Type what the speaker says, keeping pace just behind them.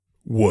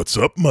What's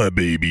up, my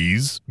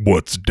babies?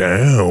 What's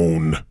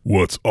down?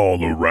 What's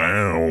all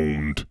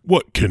around?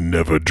 What can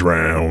never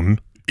drown?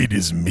 It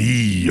is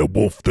me, a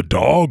Wolf the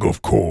dog,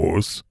 of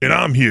course, and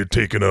I'm here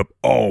taking up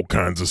all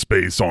kinds of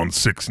space on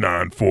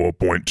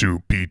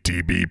 694.2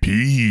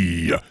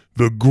 PTBP,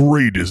 the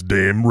greatest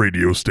damn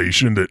radio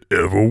station that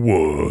ever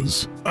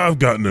was. I've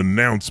got an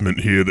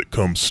announcement here that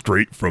comes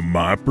straight from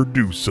my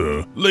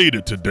producer.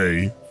 Later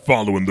today,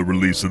 following the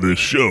release of this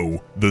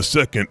show, the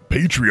second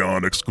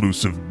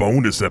Patreon-exclusive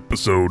bonus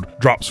episode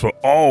drops for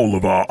all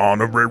of our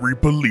honorary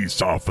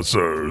police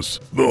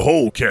officers. The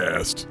whole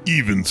cast,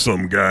 even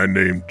some guy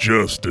named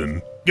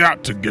Justin,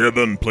 got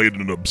together and played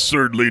an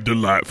absurdly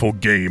delightful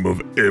game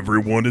of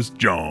Everyone is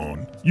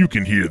John. You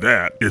can hear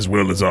that, as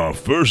well as our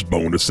first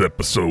bonus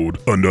episode,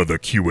 another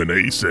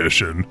Q&A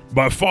session,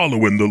 by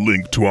following the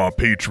link to our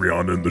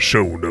Patreon in the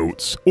show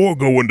notes, or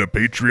going to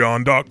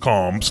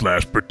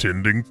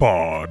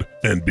patreon.com/pretendingpod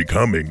and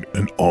becoming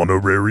an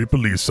honorary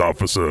police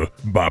officer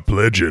by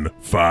pledging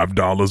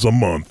 $5 a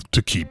month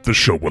to keep the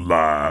show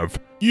alive.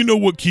 You know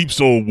what keeps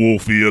old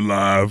Wolfie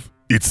alive?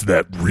 It's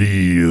that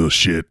real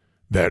shit.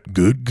 That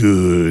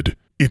good.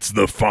 It's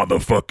the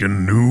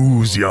fatherfucking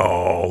news,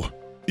 y'all.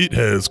 It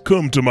has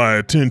come to my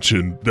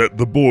attention that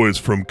the boys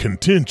from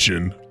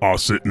Contention are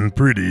sitting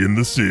pretty in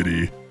the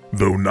city,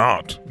 though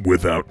not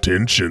without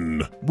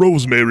tension.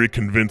 Rosemary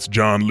convinced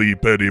John Lee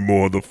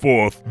Pettymore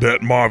IV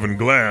that Marvin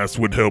Glass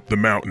would help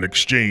them out in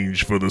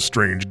exchange for the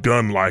strange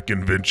gun-like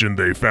invention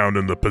they found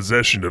in the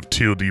possession of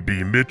Tildy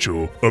B.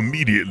 Mitchell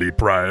immediately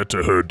prior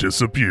to her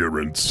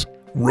disappearance.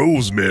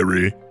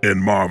 Rosemary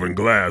and Marvin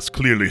Glass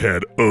clearly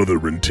had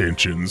other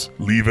intentions,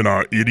 leaving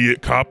our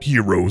idiot cop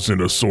heroes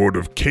in a sort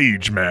of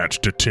cage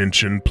match to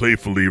tension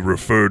playfully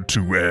referred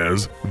to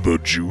as the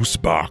juice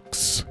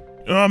box.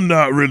 I'm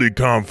not really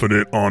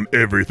confident on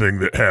everything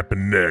that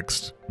happened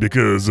next,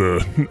 because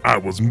I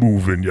was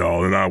moving,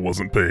 y'all, and I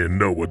wasn't paying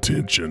no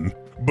attention.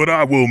 But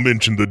I will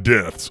mention the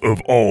deaths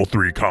of all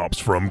three cops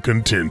from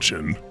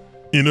Contention.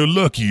 In a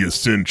lucky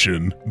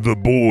ascension, the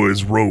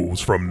boys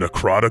rose from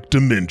necrotic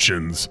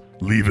dimensions,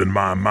 leaving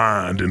my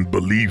mind and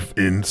belief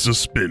in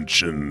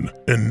suspension.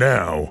 And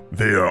now,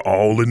 they are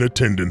all in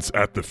attendance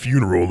at the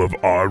funeral of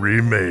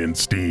Ari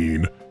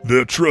Manstein,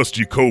 their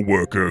trusty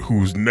co-worker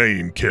whose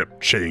name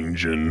kept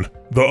changing.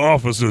 The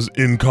officers'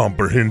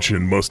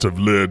 incomprehension must have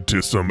led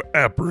to some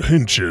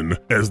apprehension,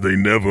 as they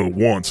never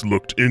once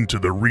looked into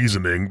the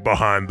reasoning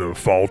behind the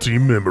faulty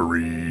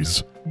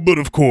memories. But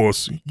of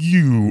course,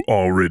 you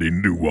already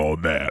knew all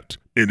that.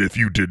 And if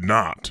you did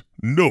not,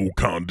 no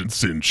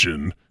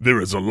condescension.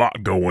 There is a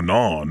lot going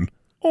on.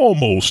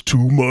 Almost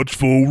too much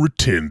for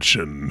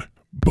retention.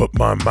 But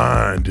my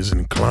mind is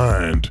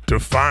inclined to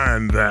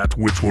find that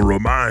which will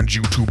remind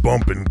you to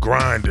bump and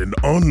grind and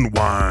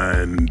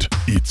unwind.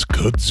 It's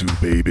kudzu,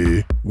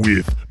 baby,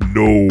 with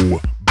no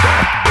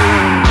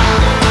backbone.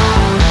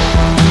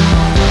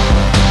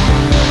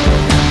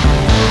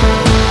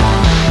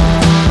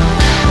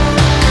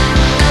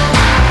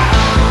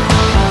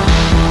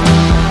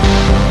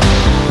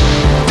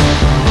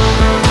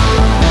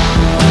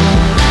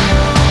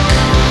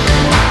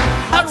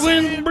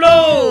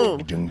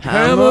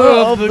 Hammer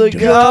of the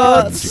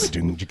gods,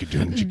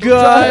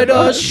 guide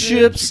our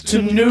ships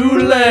to new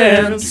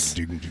lands.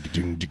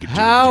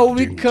 How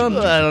we come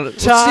to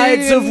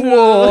tides of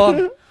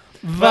war,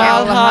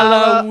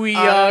 Valhalla we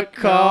are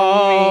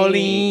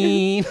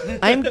calling.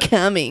 I'm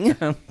coming.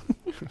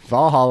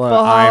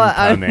 Valhalla,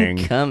 I'm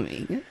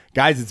coming.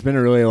 Guys, it's been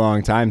a really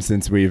long time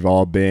since we've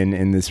all been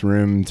in this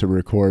room to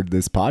record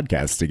this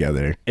podcast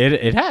together.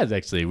 It has,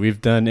 actually.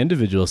 We've done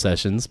individual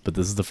sessions, but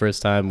this is the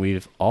first time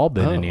we've all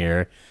been in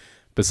here,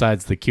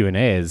 besides the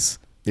Q&As,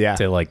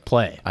 to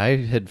play. I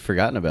had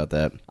forgotten about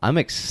that. I'm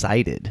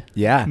excited.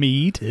 Yeah.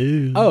 Me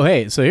too. Oh,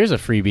 hey, so here's a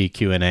freebie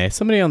Q&A.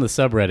 Somebody on the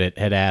subreddit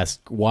had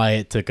asked why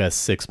it took us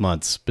 6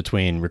 months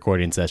between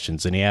recording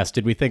sessions, and he asked,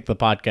 did we think the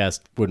podcast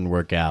wouldn't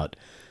work out?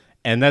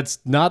 And that's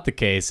not the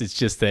case. It's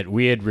just that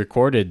we had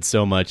recorded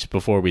so much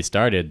before we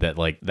started that,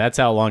 that's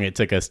how long it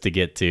took us to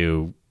get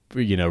to,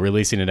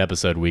 releasing an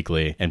episode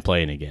weekly and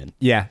playing again.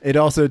 Yeah, it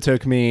also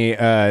took me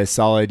a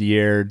solid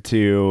year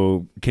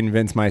to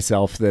convince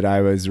myself that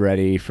I was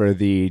ready for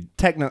the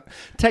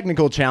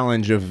technical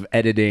challenge of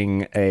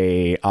editing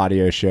a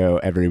audio show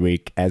every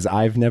week, as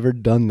I've never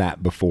done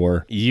that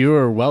before. You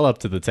were well up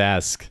to the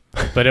task,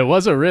 but it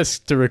was a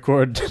risk to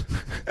record 6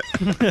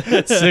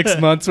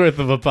 months worth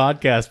of a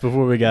podcast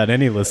before we got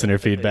any listener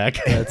feedback.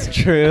 That's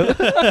true.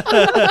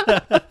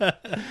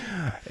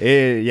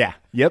 Yeah.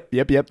 Yep.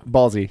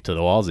 Ballsy. To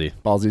the wallsy.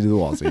 Ballsy to the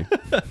wallsy.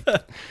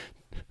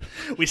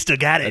 We still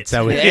got it. That's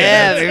how we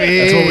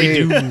That's what we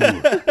do.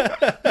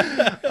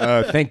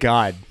 Thank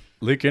God.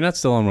 Luke, you're not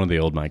still on one of the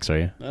old mics, are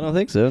you? I don't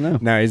think so, no.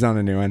 No, he's on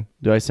a new one.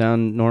 Do I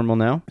sound normal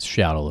now?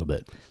 Shout a little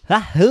bit.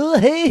 Hey,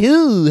 Hey,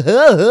 you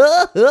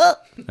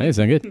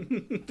sound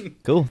good.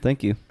 cool,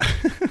 thank you.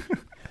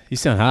 You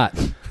sound hot.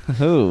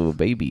 Oh,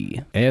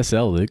 baby.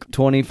 ASL, Luke.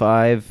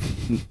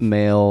 25,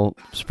 male,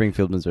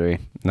 Springfield, Missouri.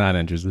 Not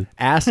interested.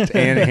 Asked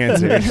and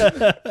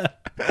answered.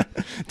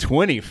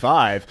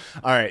 25.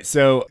 All right,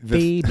 so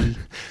Baby.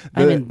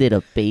 I'm a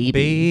little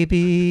baby.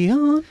 baby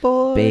on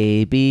board.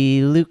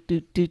 Baby Luke.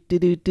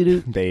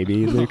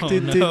 Baby Luke.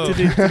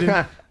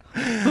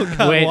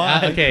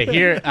 Wait, okay,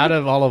 here, out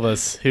of all of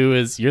us,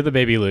 you're the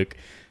baby Luke.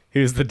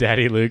 Who's the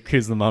daddy Luke?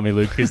 Who's the mommy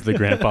Luke? Who's the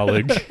grandpa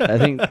Luke? I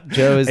think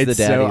Joe is the It's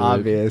daddy so Luke.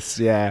 obvious.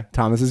 Yeah.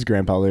 Thomas is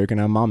Grandpa Luke and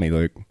I'm Mommy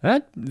Luke.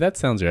 That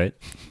sounds right.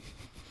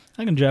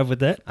 I can drive with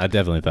that. I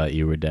definitely thought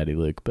you were daddy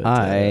Luke, but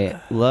I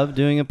love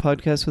doing a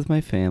podcast with my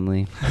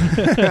family.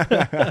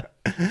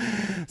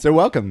 So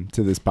welcome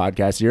to this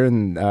podcast. You're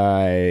in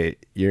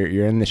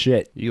you're in the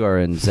shit. You are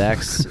in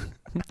Zach's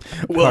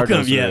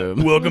Welcome, Cardinals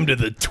room. Welcome to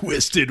the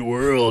twisted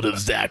world of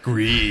Zach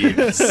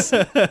Reeves.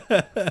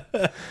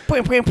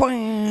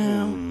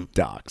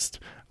 Doxed.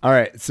 All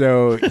right,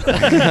 so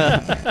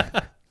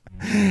the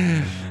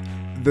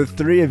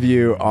three of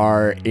you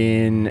are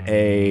in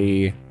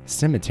a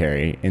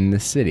cemetery in the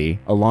city,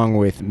 along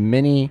with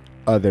many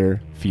other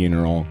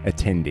funeral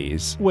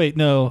attendees. Wait,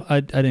 no,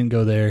 I didn't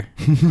go there.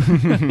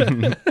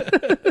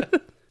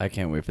 I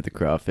can't wait for the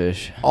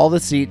crawfish. All the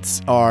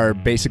seats are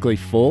basically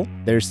full.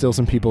 There's still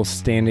some people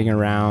standing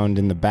around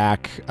in the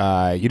back.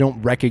 You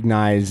don't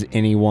recognize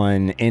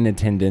anyone in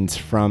attendance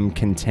from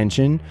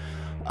contention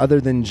other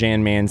than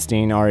Jan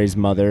Manstein, Ari's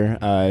mother.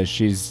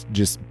 She's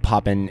just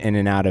popping in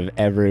and out of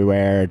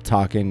everywhere,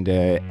 talking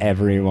to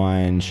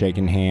everyone,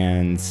 shaking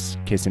hands,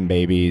 kissing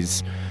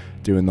babies,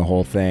 doing the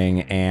whole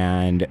thing.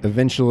 And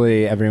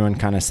eventually everyone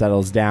kind of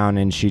settles down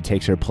and she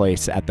takes her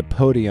place at the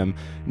podium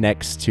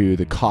next to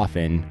the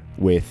coffin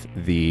with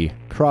the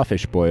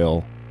crawfish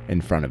boil in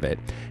front of it.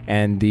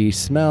 And the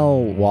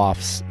smell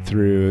wafts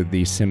through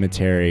the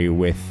cemetery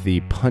with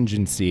the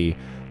pungency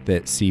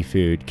that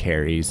seafood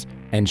carries.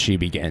 And she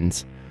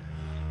begins.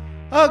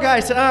 Oh,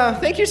 guys,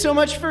 thank you so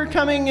much for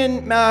coming.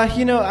 And,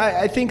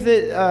 I think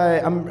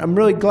that I'm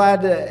really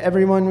glad that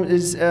everyone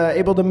is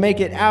able to make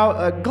it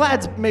out.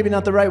 Glad's maybe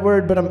not the right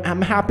word, but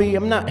I'm happy.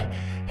 I'm not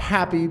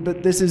happy,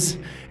 but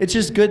it's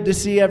just good to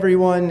see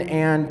everyone.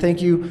 And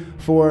thank you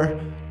for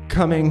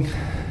coming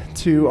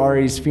to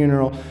Ari's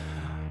funeral.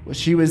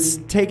 She was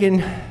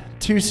taken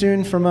too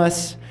soon from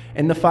us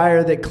in the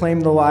fire that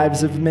claimed the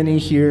lives of many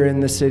here in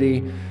the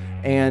city.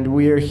 And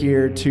we are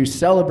here to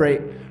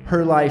celebrate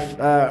her life,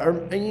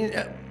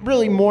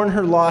 really mourn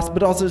her loss,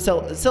 but also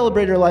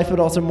celebrate her life, but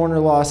also mourn her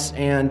loss.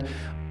 And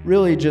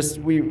really just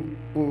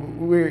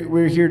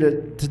we're here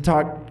to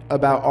talk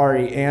about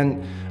Ari.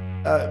 And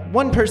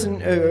one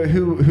person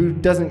who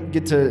doesn't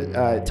get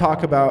to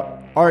talk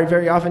about Ari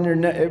very often, or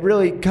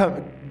really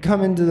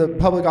come into the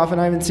public often.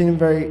 I haven't seen him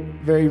very,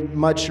 very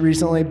much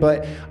recently,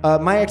 but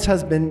my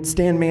ex-husband,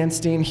 Stan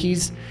Manstein,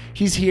 he's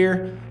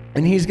here.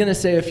 And he's going to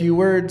say a few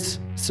words.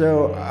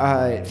 So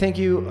thank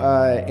you.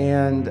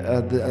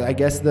 I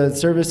guess the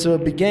service will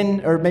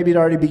begin, or maybe it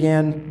already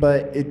began,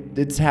 but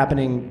it's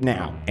happening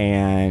now.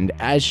 And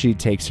as she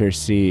takes her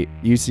seat,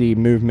 you see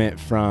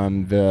movement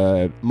from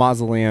the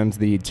mausoleums,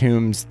 the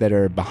tombs that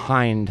are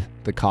behind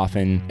the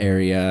coffin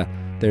area.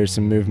 There's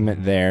some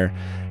movement there.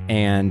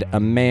 And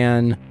a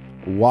man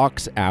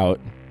walks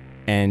out,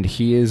 and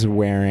he is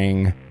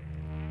wearing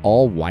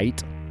all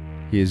white.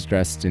 He is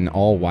dressed in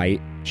all white,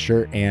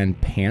 shirt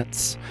and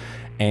pants,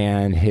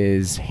 and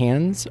his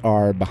hands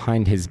are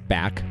behind his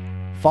back.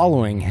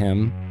 Following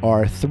him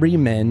are three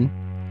men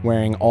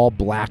wearing all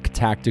black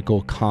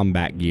tactical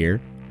combat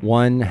gear.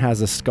 One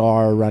has a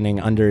scar running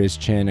under his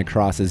chin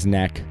across his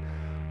neck.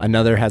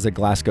 Another has a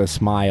Glasgow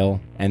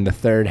smile, and the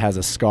third has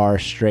a scar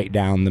straight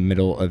down the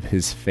middle of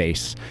his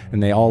face.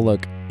 And they all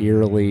look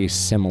eerily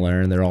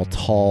similar. They're all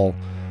tall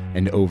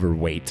and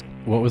overweight.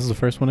 what was the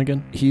first one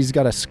again? He's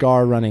got a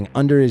scar running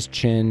under his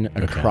chin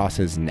across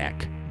his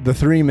neck. The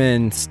three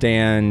men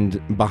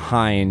stand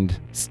behind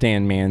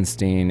Stan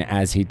Manstein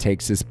as he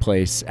takes his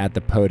place at the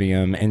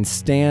podium, and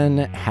Stan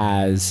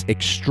has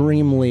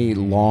extremely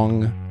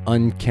long,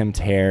 unkempt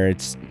hair.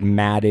 It's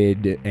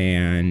matted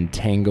and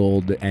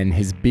tangled, and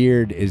his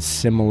beard is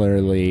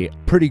similarly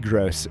pretty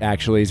gross,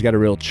 actually. He's got a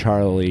real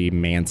Charlie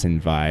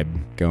Manson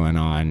vibe going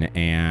on,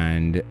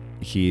 and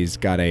he's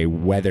got a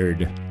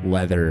weathered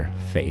leather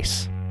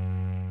face.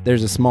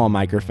 There's a small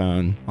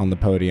microphone on the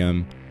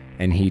podium,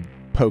 and he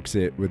pokes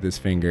it with his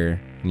finger,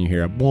 and you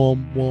hear a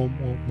boom, boom,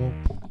 boom, boom.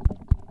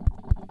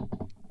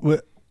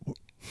 What?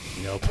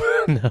 Nope.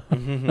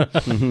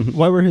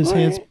 Why were his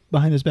hands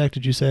behind his back,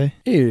 did you say?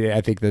 Yeah,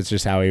 I think that's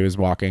just how he was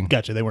walking.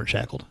 Gotcha, they weren't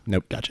shackled.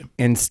 Nope. Gotcha.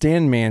 And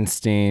Stan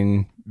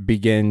Manstein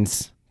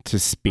begins to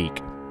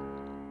speak.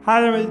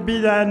 And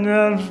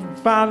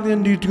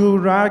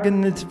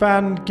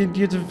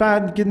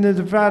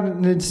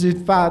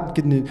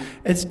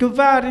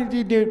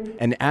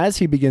as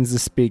he begins to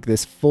speak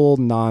this full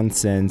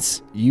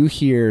nonsense, you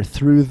hear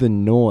through the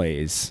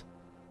noise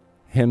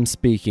him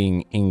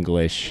speaking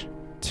English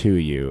to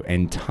you,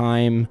 and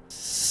time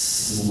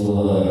slows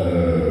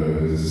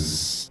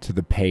to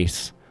the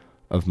pace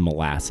of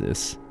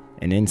molasses.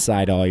 And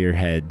inside all your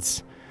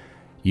heads,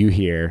 you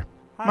hear,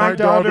 My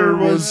daughter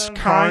was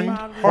kind,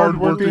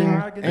 hardworking,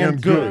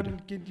 and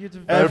good.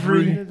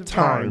 Every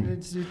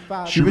time.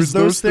 She was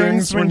those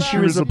things when she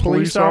was a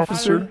police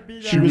officer.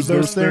 She was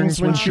those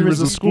things when she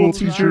was a school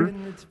teacher.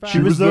 She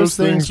was those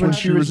things when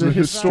she was a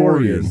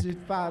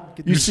historian.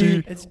 You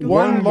see,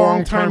 one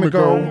long time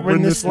ago,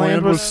 when this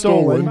land was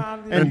stolen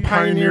and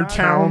pioneer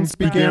towns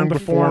began to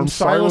form,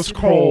 Silas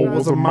Cole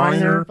was a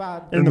miner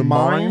in the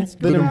mine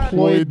that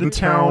employed the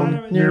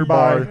town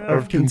nearby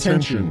of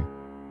Contention.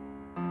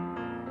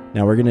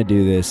 Now we're going to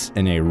do this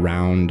in a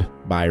round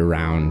by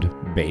round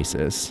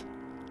basis.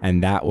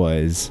 And that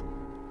was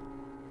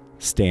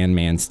Stan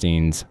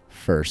Manstein's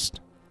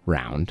first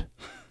round.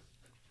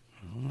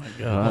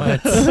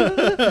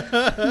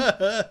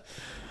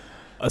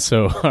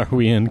 So are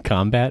we in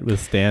combat with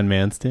Stan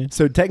Manstein?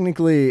 So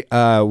technically,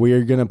 we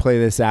are going to play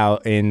this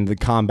out in the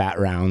combat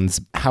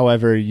rounds.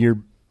 However, you're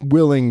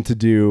willing to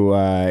do,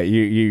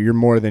 you're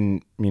more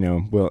than,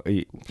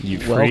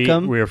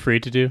 Welcome. We're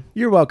free to do.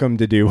 you're welcome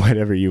to do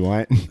whatever you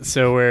want.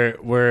 So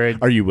we're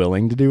Are you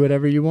willing to do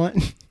whatever you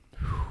want?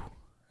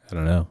 I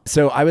don't know.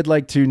 So I would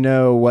like to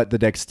know what the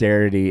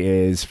dexterity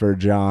is for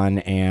John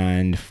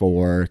and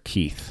for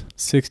Keith.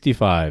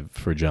 65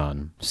 for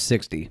John.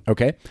 60.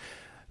 Okay.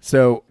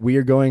 So we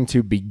are going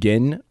to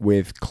begin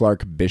with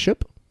Clark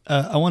Bishop.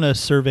 I want to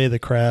survey the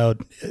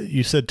crowd.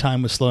 You said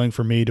time was slowing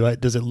for me.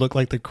 Does it look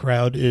like the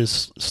crowd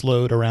is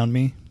slowed around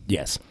me?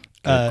 Yes.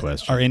 Good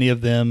question. Are any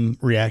of them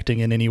reacting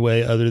in any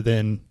way other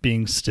than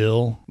being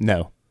still?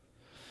 No.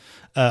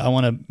 I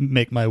want to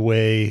make my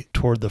way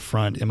toward the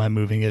front. Am I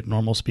moving at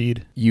normal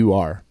speed? You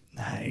are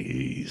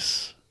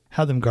Nice.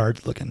 How them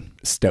guards looking?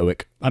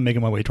 stoic. I'm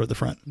making my way toward the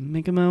front.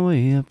 Making my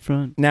way up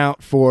front. Now,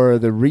 for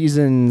the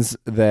reasons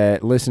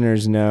that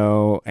listeners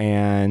know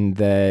and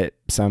that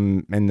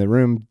some in the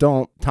room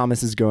don't,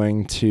 Thomas is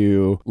going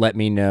to let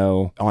me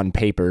know on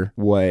paper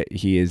what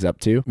he is up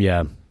to.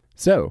 Yeah.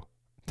 So,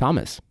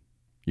 Thomas,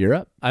 you're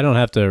up. I don't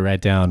have to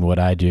write down what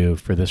I do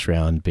for this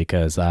round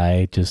because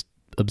I just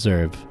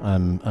observe.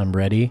 I'm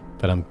ready,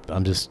 but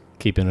I'm just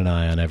keeping an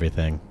eye on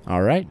everything.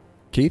 All right.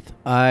 Keith?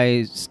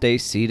 I stay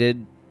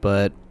seated,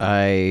 but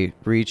I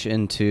reach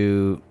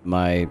into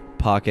my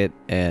pocket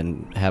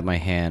and have my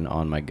hand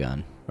on my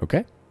gun.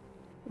 Okay.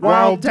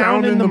 While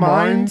down in the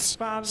mines,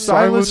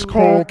 Silas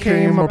Cole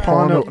came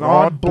upon an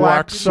odd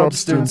black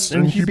substance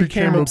and he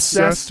became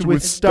obsessed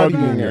with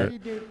studying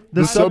it.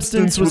 The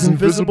substance was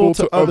invisible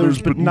to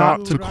others but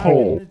not to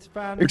Cole.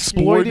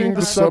 Exploiting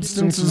the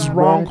substance's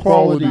wrong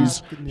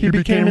qualities, he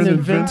became an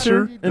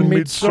inventor and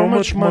made so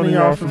much money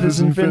off of his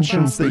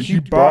inventions that he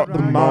bought the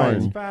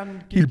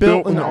mine. He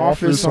built an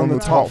office on the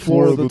top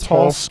floor of the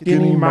tall,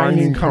 skinny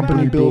mining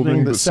company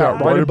building that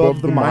sat right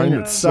above the mine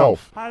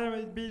itself.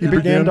 He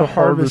began to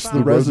harvest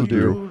the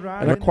residue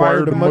and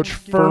acquired a much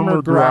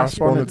firmer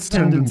grasp on its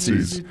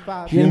tendencies.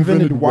 He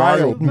invented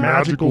wild,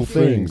 magical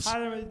things.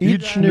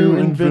 Each new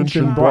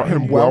invention brought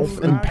him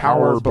wealth and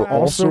power, but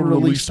also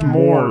released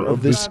more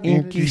of this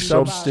inky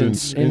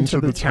substance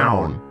into the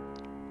town.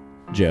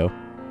 Joe,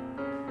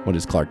 what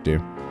does Clark do?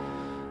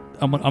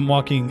 I'm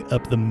walking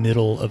up the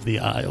middle of the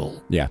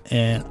aisle. Yeah.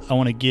 And I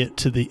want to get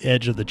to the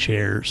edge of the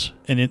chairs.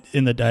 And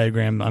in the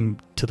diagram, I'm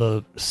to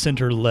the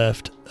center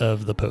left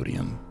of the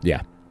podium.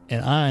 Yeah.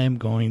 And I'm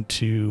going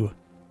to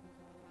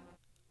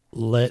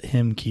let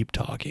him keep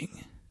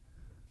talking.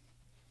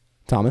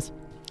 Thomas?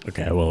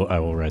 Okay, I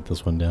will write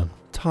this one down.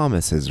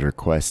 Thomas has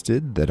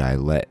requested that I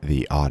let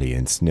the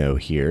audience know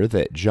here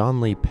that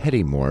John Lee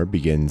Pettymore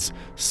begins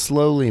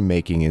slowly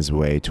making his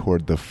way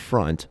toward the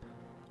front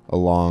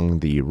along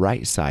the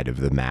right side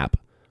of the map,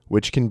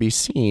 which can be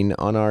seen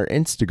on our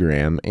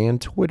Instagram and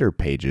Twitter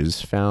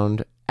pages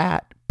found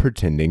at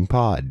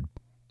PretendingPod.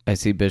 I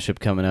see Bishop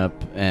coming up,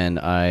 and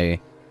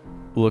I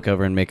look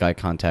over and make eye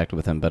contact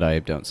with him, but I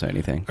don't say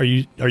anything. Are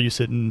you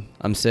sitting?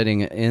 I'm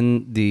sitting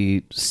in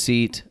the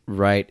seat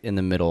right in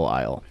the middle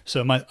aisle.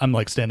 So I'm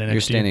like standing next You're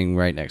to you. standing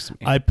right next to me.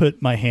 I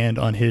put my hand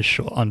on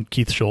on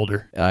Keith's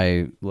shoulder.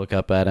 I look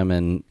up at him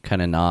and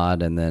kind of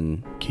nod, and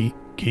then,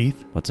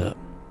 Keith, what's up?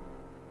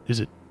 is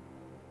it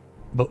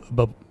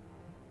bubblegum?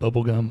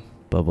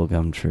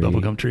 Bubblegum tree.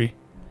 Bubblegum tree.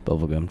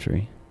 Bubblegum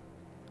tree.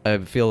 I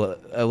feel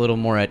a little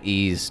more at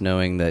ease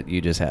knowing that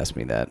you just asked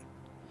me that.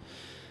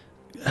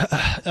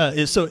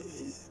 So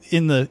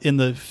in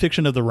the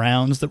fiction of the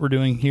rounds that we're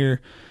doing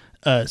here,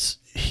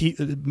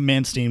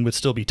 Manstein would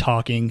still be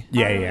talking.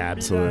 Yeah,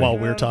 absolutely. While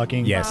we're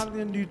talking. Yes. But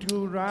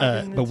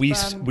we're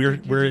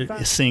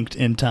synced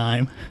in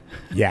time.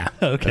 Yeah.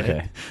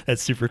 Okay.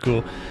 That's super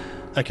cool.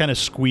 I kind of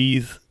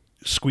squeeze.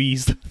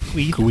 Squeeze.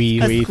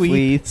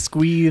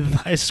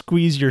 I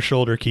squeeze your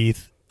shoulder,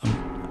 Keith.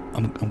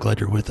 I'm glad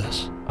you're with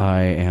us.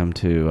 I am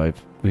too.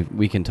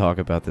 We can talk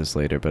about this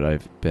later, but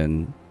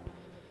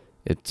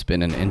it's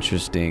been an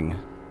interesting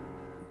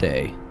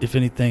day. If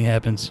anything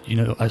happens,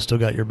 I still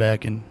got your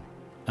back, and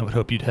I would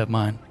hope you'd have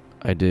mine.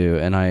 I do,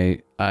 and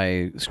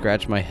I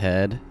scratch my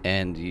head,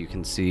 and you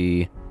can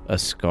see a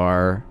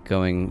scar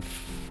going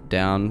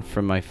down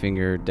from my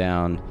finger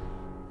down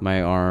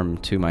my arm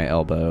to my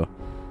elbow,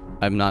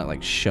 I'm not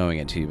like showing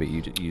it to you, but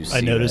you see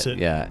I notice it. it.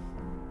 Yeah.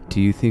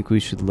 Do you think we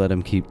should let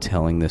him keep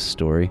telling this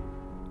story?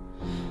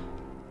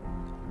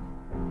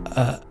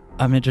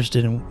 I'm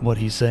interested in what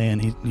he's saying.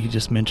 He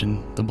just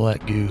mentioned the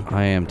black goo.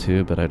 I am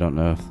too, but I don't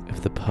know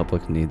if the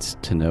public needs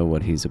to know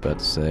what he's about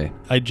to say.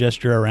 I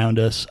gesture around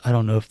us. I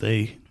don't know if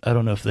they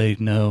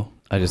know.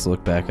 I just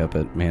look back up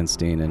at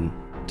Manstein and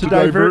To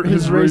divert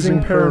his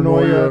raising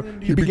paranoia,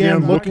 he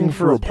began looking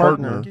for a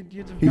partner.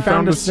 He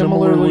found a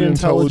similarly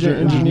intelligent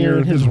engineer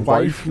and his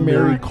wife,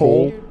 Mary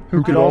Cole,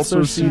 who could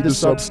also see the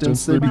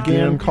substance they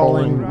began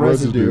calling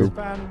residue.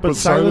 But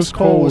Silas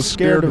Cole was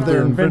scared of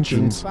their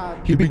inventions.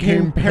 He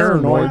became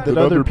paranoid that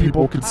other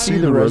people could see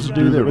the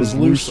residue that was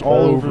loose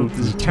all over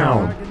the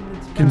town.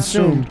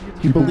 Consumed,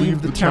 he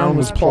believed the town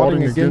was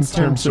plotting against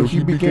him, so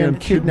he began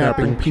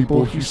kidnapping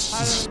people he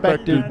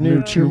suspected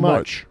knew too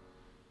much.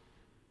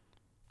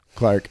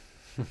 Clark,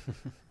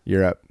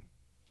 you're up.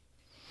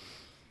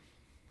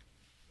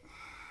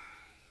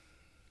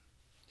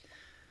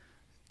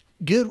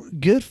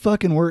 Good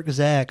fucking work,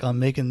 Zach, on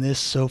making this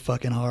so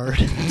fucking hard.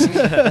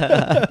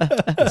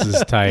 This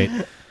is tight.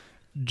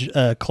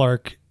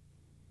 Clark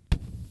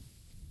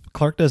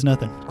does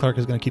nothing. Clark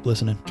is going to keep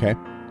listening. Okay.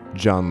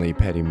 John Lee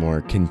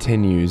Pettymore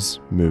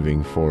continues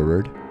moving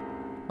forward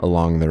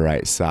along the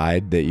right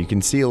side that you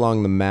can see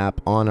along the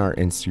map on our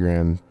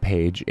Instagram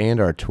page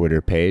and our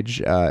Twitter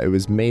page. It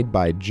was made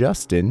by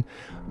Justin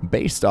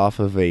based off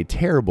of a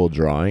terrible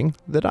drawing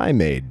that I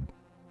made.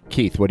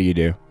 Keith, what do you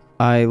do?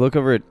 I look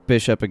over at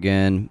Bishop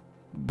again.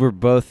 We're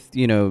both,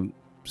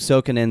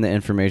 soaking in the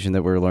information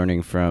that we're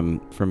learning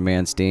from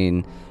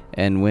Manstein.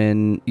 And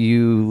when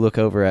you look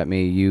over at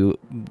me, you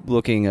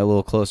looking a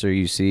little closer,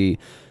 you see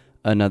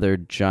another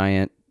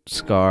giant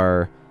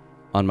scar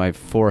on my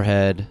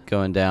forehead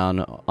going down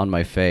on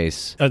my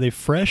face. Are they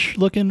fresh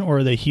looking or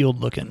are they healed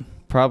looking?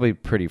 Probably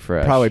pretty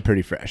fresh. Probably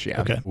pretty fresh,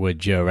 yeah. Okay. Would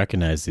Joe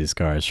recognize these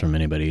scars from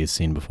anybody he's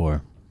seen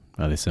before?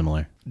 Are they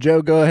similar?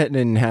 Joe, go ahead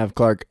and have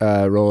Clark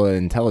roll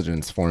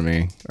intelligence for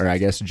me. Or I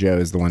guess Joe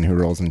is the one who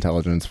rolls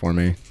intelligence for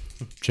me.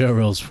 Joe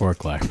rolls for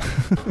Clark.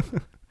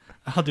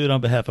 I'll do it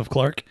on behalf of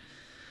Clark.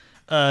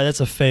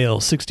 That's a fail.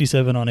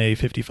 67 on a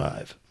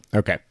 55.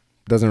 Okay.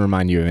 Doesn't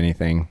remind you of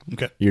anything.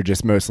 Okay. You're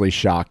just mostly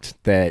shocked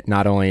that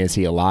not only is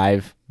he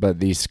alive, but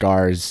these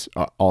scars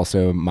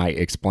also might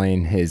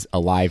explain his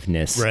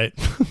aliveness. Right.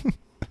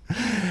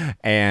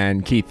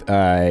 And Keith,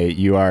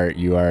 you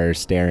are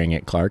staring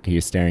at Clark.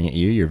 He's staring at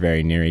you. You're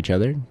very near each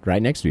other,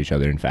 right next to each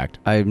other, in fact.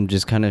 I'm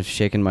just kind of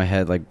shaking my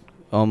head, like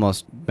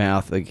almost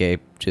mouth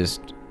agape,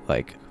 just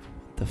like,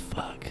 what the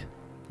fuck?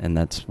 And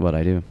that's what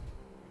I do.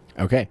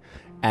 Okay.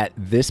 At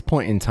this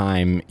point in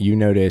time, you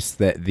notice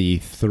that the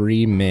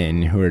three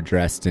men who are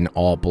dressed in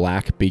all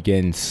black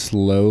begin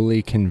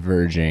slowly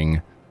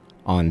converging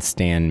on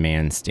Stan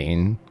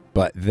Manstein,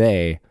 but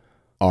they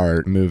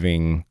are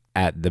moving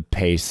at the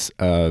pace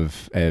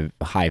of a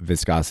high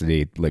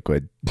viscosity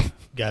liquid.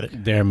 Got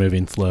it. They're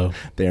moving slow.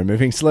 They are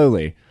moving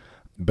slowly,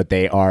 but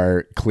they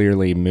are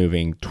clearly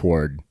moving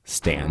toward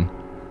Stan.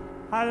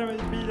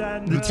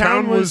 The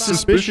town was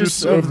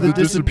suspicious of the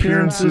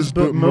disappearances,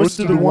 but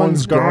most of the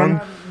ones gone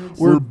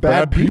were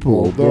bad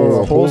people.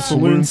 The whole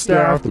saloon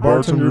staff, the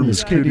bartender,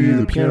 Miss Kitty,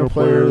 the piano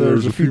player,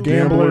 there's a few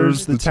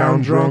gamblers, the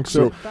town drunk,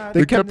 so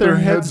they kept their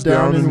heads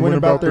down and went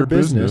about their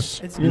business.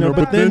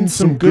 But then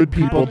some good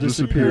people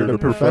disappeared. A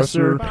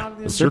professor,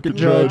 a circuit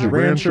judge, a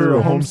rancher,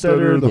 a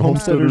homesteader, the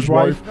homesteader's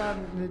wife.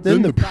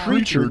 Then the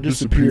preacher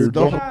disappeared.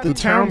 The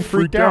town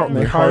freaked out and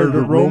they hired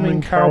a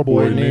roaming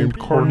cowboy named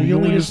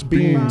Cornelius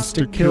Beans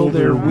to kill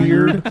their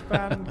weird,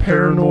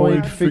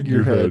 paranoid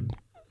figurehead.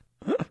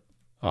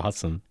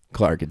 Awesome.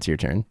 Clark, it's your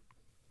turn.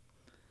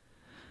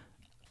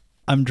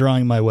 I'm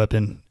drawing my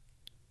weapon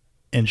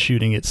and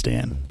shooting at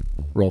Stan.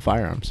 Roll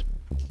firearms.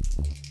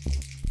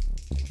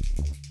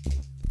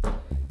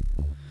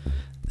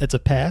 That's a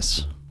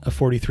pass, a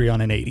 43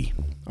 on an 80.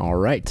 All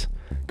right.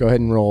 Go ahead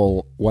and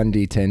roll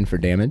 1d10 for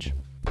damage.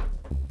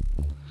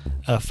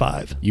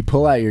 5. You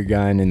pull out your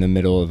gun in the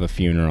middle of a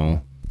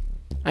funeral.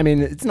 I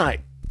mean, it's not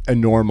a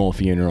normal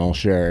funeral,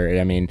 sure.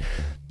 I mean,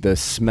 the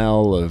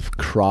smell of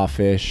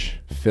crawfish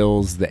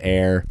fills the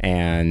air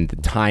and the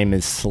time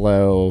is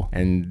slow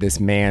and this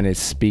man is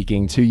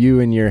speaking to you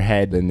in your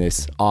head in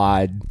this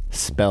odd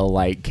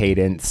spell-like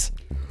cadence.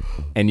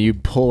 And you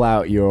pull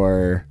out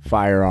your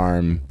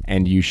firearm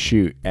and you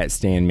shoot at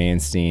Stan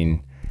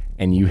Manstein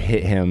and you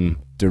hit him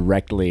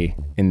directly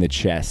in the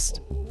chest.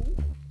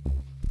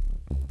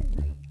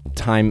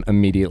 Time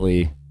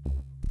immediately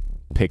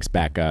picks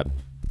back up.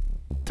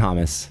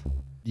 Thomas.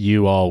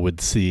 You all would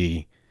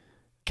see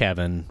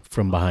Kevin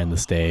from behind the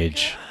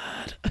stage,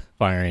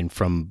 firing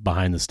from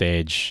behind the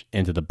stage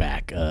into the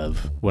back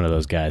of one of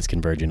those guys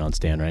converging on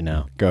Stan right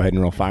now. Go ahead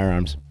and roll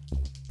firearms.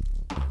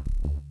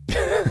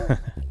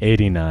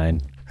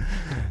 89.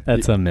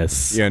 That's a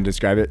miss. You want to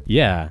describe it?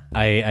 Yeah,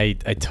 I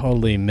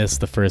totally missed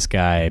the first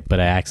guy, but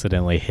I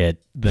accidentally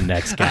hit the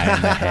next guy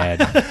in the head.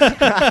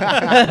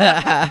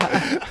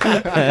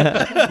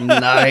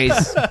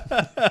 Nice.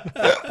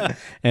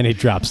 And he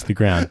drops to the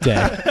ground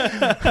dead.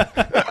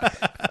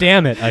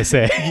 Damn it, I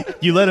say.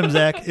 You let him,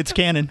 Zach. It's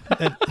canon.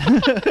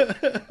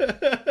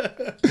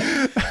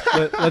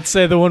 Let's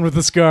say the one with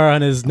the scar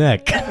on his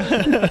neck.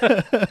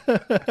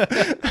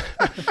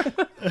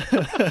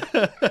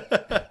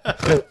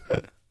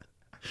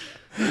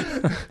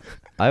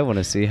 I want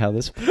to see how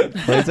this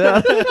plays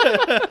out.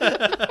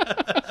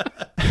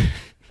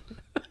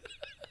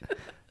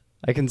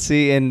 I can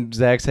see in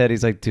Zach's head,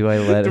 he's like, do I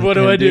let him? What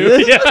do him I do?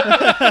 this? Yeah.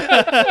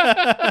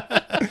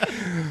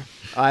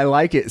 I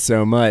like it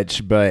so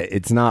much, but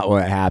it's not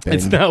what happened.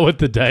 It's not what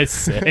the dice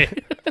say.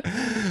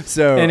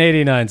 So And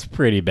 89's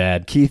pretty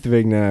bad. Keith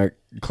Vigna,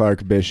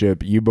 Clark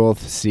Bishop, you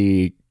both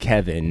see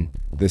Kevin,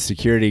 the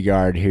security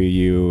guard who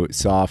you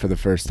saw for the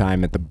first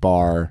time at the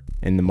bar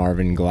in the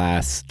Marvin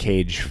Glass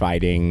cage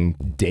fighting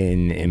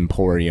den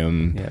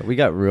emporium. Yeah, we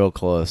got real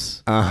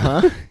close.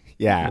 Uh-huh.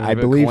 Yeah, We're I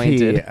believe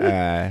acquainted.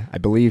 I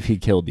believe he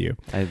killed you.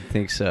 I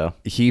think so.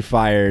 He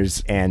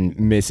fires and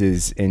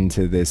misses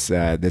into this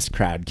this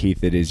crowd.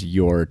 Keith, it is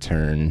your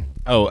turn.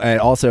 Oh, and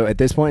also at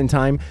this point in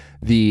time,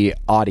 the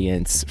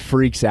audience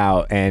freaks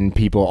out and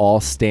people all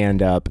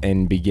stand up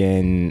and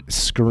begin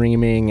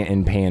screaming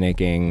and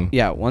panicking.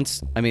 Yeah,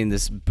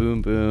 this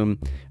boom boom,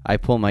 I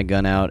pull my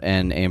gun out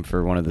and aim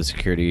for one of the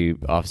security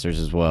officers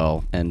as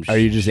well. And Are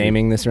you just shoot.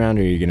 aiming this round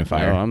or are you going to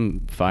fire? No,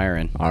 I'm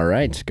firing. All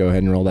right, go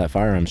ahead and roll that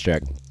firearms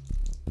check.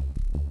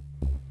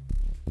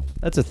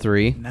 That's a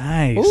 3.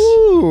 Nice.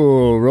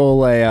 Ooh,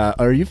 roll a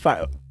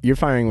you're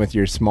firing with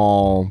your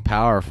small.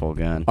 Powerful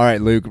gun. All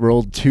right, Luke,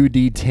 roll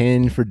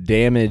 2d10 for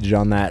damage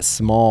on that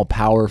small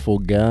powerful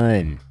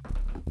gun.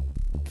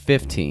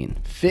 15.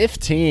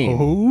 15.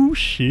 Oh,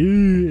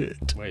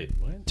 shit. Wait,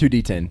 what?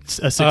 2d10.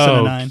 A 6 and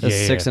a 9.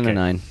 That's Yeah, 6 and a okay.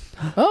 9.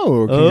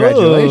 Oh,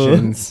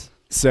 congratulations.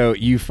 So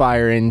you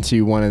fire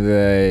into one of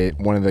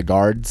the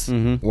guards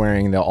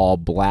wearing the all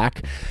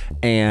black,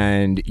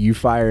 and you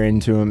fire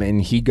into him,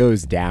 and he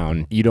goes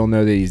down. You don't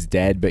know that he's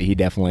dead, but he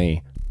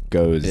definitely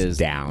goes Is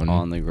down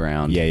on the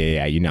ground.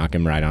 Yeah. You knock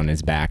him right on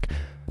his back.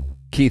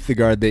 Keith, the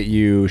guard that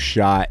you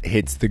shot,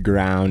 hits the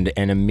ground,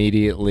 and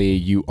immediately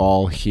you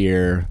all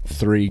hear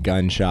 3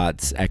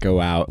 gunshots echo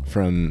out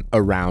from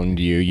around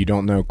you. You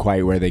don't know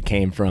quite where they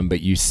came from,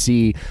 but you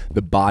see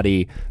the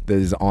body that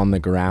is on the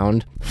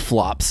ground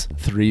flops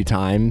 3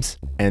 times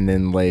and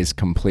then lays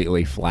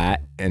completely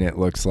flat, and it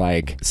looks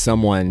like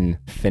someone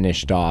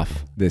finished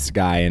off this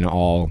guy in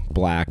all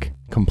black,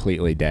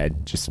 completely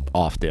dead, just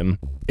offed him.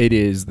 It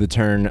is the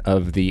turn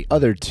of the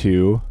other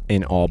 2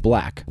 in all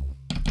black.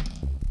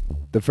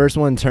 The first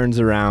one turns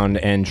around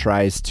and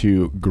tries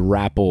to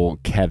grapple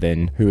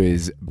Kevin, who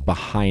is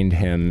behind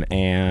him,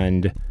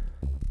 and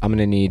I'm going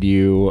to need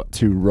you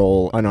to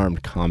roll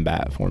unarmed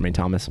combat for me,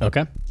 Thomas.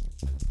 Okay.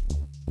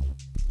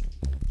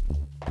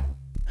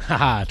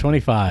 Haha,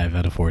 25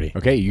 out of 40.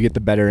 Okay, you get the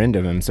better end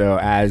of him. So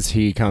as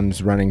he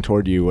comes running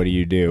toward you, what do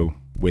you do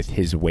with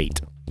his weight?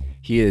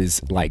 He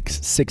is like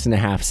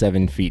 6.5,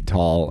 7 feet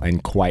tall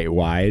and quite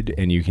wide,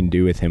 and you can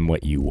do with him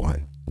what you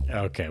want.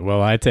 Okay,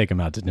 well, I take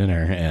him out to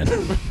dinner, and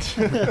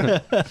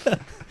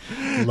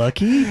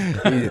Lucky?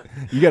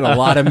 You got a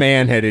lot of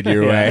man headed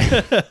your way.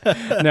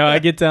 no, I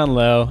get down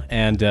low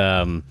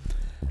and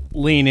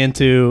lean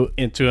into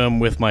him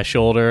with my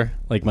shoulder,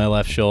 like my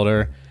left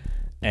shoulder,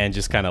 and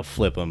just kind of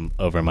flip him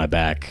over my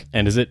back.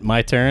 And is it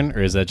my turn,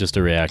 or is that just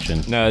a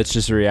reaction? No, it's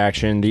just a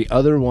reaction. The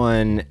other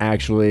one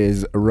actually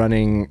is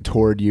running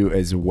toward you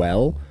as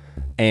well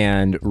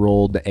and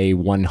rolled a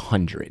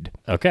 100.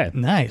 Okay.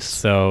 Nice.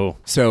 So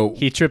So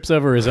he trips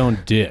over his own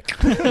dick.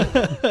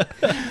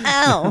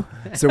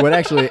 so what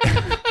actually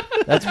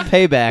That's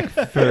payback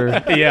for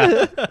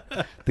Yeah.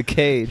 the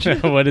cage.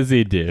 What does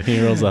he do?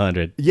 He rolls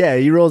 100. Yeah,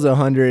 he rolls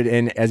 100,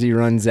 and as he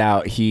runs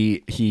out,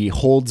 he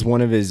holds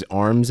one of his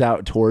arms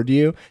out toward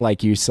you,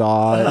 like you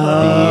saw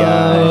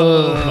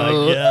Oh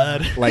my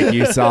god. like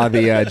you saw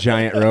the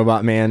giant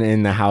robot man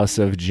in the house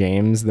of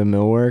James, the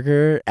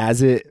millworker.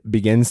 As it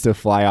begins to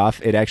fly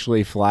off, it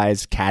actually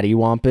flies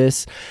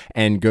cattywampus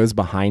and goes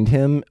behind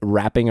him,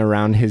 wrapping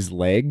around his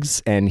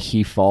legs, and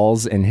he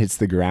falls and hits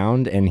the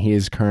ground, and he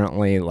is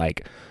currently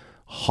like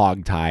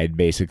hogtied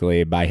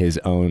basically by his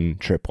own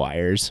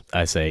tripwires.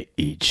 I say,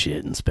 eat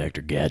shit,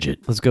 Inspector Gadget.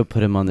 Let's go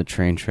put him on the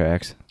train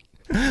tracks.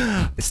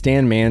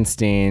 Stan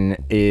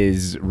Manstein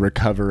is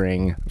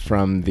recovering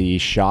from the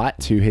shot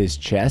to his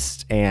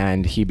chest,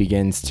 and he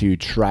begins to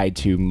try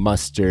to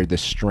muster the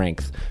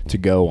strength to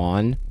go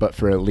on, but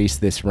for at least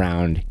this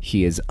round,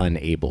 he is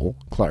unable.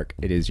 Clark,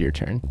 it is your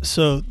turn.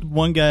 So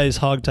one guy's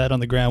hogtied on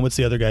the ground. What's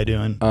the other guy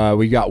doing?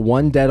 We got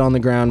one dead on the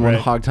ground, one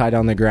Right. hogtied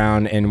on the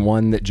ground, and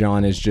one that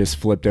John has just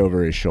flipped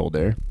over his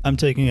shoulder. I'm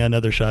taking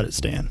another shot at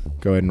Stan.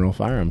 Go ahead and roll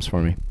firearms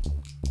for me.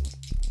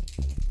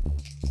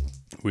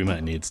 We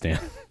might need Stan.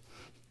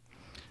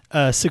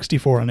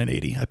 64 on an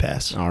 80. I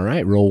pass. All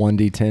right, roll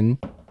 1d10.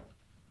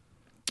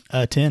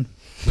 10.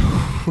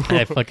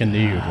 I fucking knew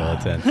you'd roll a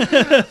 10.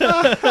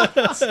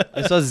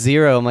 I saw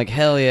 0. I'm like,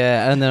 hell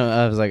yeah. And then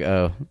I was like,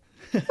 oh.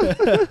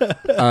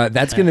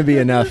 That's going to be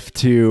enough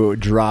to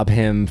drop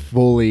him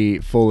fully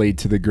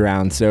to the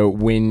ground. So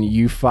when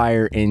you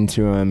fire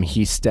into him,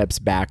 he steps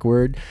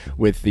backward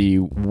with the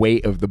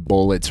weight of the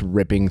bullets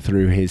ripping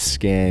through his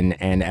skin.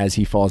 And as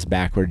he falls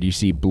backward, you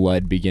see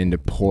blood begin to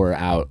pour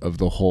out of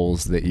the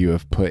holes that you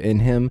have put in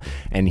him.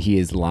 And he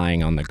is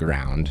lying on the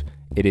ground.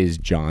 It is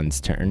John's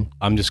turn.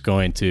 I'm just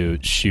going to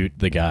shoot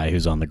the guy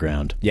who's on the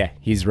ground. Yeah,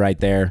 he's right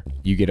there.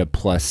 You get a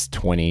plus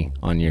 20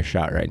 on your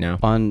shot right now.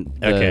 On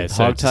the Okay,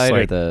 so it's hogtied or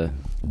like- the...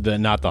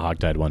 Not the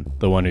hogtied one.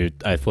 The one who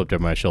I flipped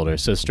over my shoulder.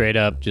 So straight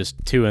up, just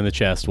 2 in the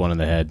chest, 1 in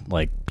the head.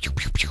 Like, pew,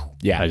 pew, pew.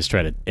 Yeah. I just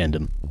try to end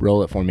him.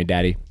 Roll it for me,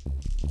 Daddy.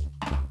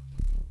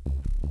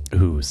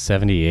 Ooh,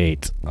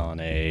 78 on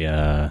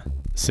a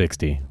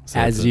 60. So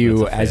As that's a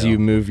you fail.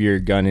 move your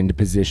gun into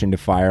position to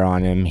fire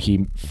on him,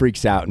 he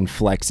freaks out and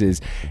flexes,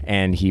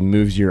 and he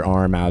moves your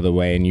arm out of the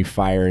way, and you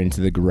fire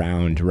into the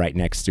ground right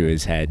next to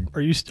his head.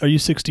 Are you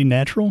 60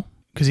 natural?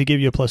 Because he gave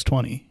you a plus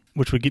 20,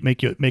 which would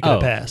make it a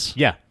pass.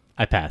 Yeah,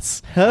 I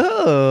pass.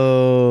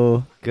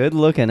 Oh, good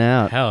looking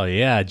out. Hell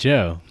yeah,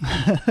 Joe.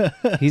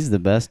 He's the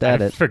best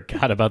at I it.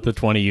 forgot about the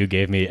 20 you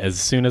gave me as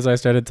soon as I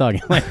started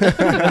talking.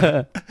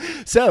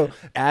 So,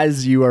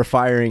 as you are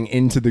firing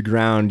into the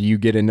ground, you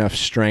get enough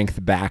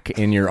strength back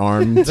in your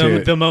arm to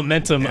the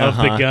momentum of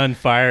the gun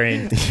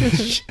firing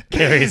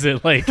carries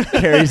it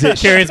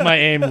carries my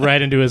aim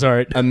right into his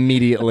heart.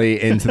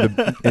 immediately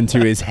into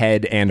his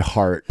head and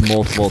heart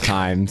multiple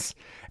times.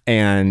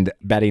 And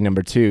Betty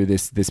number 2,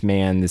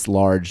 this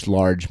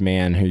large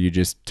man who you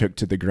just took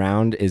to the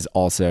ground is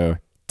also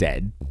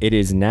dead. It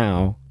is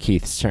now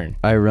Keith's turn.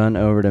 I run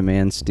over to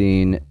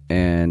Manstein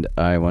and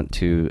I want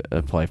to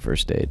apply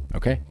first aid.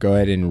 Okay, go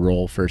ahead and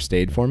roll first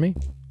aid for me.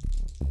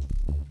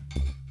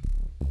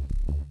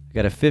 I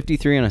got a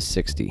 53 and a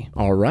 60.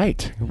 All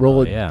right,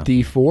 roll a yeah.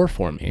 D4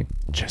 for me,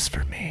 just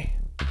for me.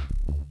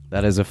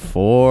 That is a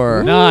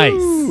 4. Nice.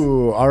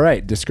 Ooh, all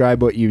right,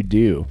 describe what you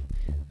do.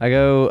 I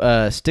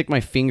go stick my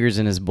fingers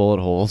in his bullet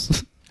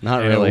holes.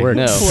 Not And it really.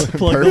 works.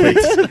 No.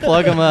 Perfect.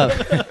 Plug them up.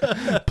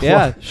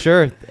 Yeah,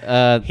 sure.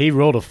 He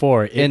rolled a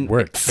 4. It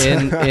works.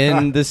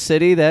 In the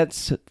city,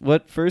 that's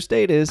what first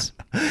aid is.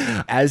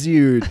 As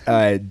you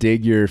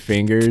dig your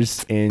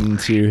fingers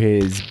into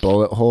his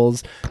bullet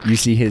holes, you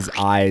see his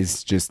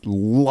eyes just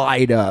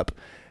light up,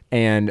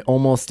 and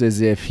almost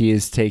as if he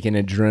has taken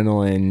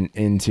adrenaline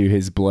into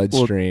his Well,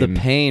 bloodstream. the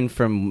pain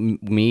from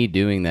me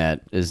doing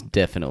that is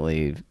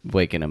definitely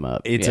waking him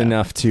up. It's Yeah.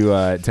 enough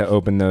to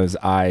open those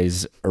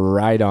eyes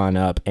right on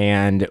up.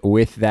 And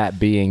with that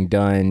being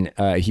done,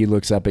 he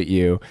looks up at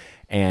you,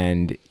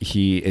 and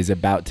he is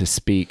about to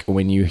speak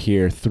when you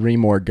hear 3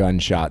 more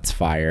gunshots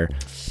fire.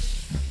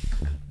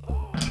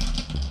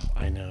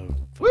 I know.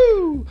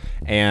 Woo!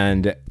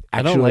 And actually,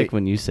 I don't like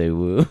when you say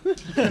woo.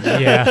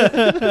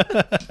 Yeah.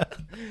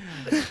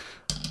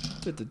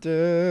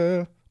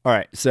 All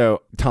right,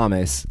 so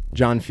Thomas,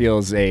 John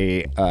feels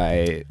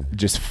a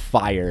just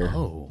fire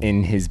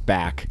in his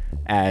back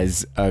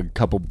as a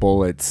couple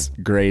bullets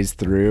graze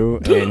through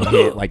and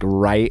hit like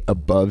right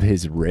above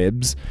his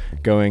ribs,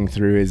 going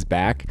through his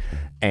back,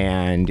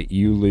 and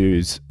you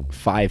lose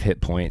 5 hit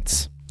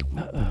points.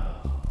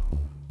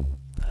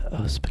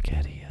 Oh,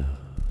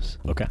 SpaghettiOs.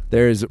 Okay.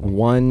 There's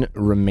one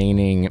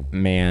remaining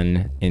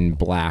man in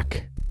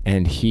black,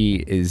 and he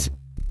is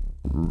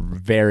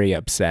very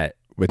upset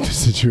with the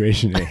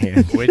situation at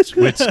hand. Which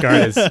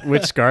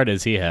scar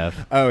does he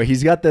have? Oh,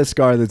 he's got the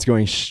scar that's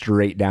going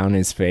straight down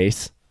his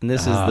face. And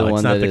this is the Oh, one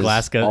it's not that the is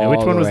Glasgow. all Which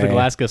one the was the way.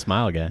 Glasgow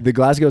Smile guy? The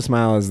Glasgow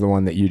Smile is the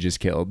one that you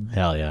just killed,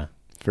 Hell yeah.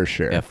 for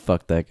sure. Yeah,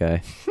 fuck that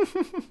guy.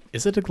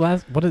 Is it a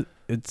glass? What is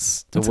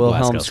it's The it's a Wilhelm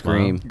Glasgow Smile.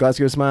 scream.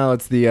 Glasgow Smile,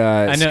 it's the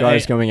know,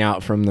 scars coming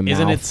out from the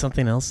Isn't mouth. it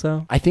something else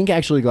though? I think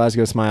actually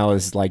Glasgow Smile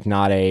is like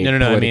not a No, I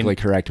politically mean-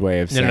 correct way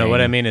of saying. No.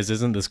 What I mean is,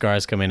 isn't the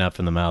scars coming out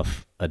from the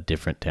mouth a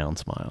different town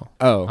smile?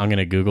 Oh, I'm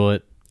gonna Google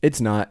it.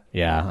 it's not.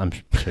 Yeah, I'm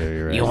sure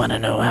you're right. You want to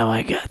know how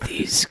I got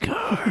these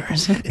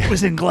scars? It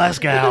was in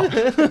Glasgow.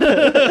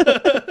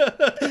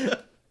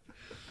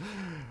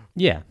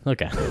 Yeah.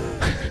 Okay.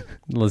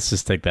 Let's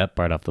just take that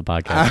part off the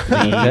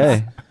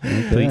podcast.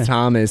 Okay.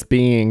 Thomas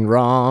being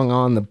wrong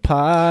on the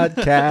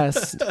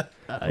podcast.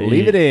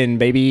 Leave it in,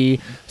 baby.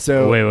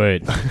 So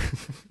Wait.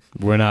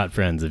 We're not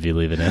friends if you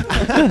leave it in.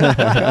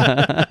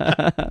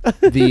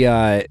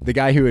 the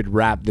guy who had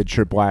wrapped the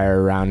tripwire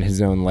around his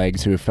own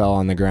legs, who fell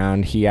on the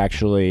ground, he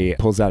actually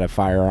pulls out a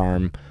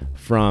firearm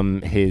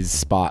from his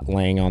spot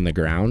laying on the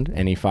ground,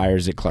 and he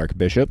fires at Clark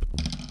Bishop,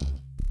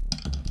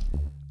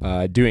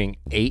 doing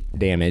 8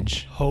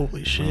 damage.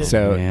 Holy shit.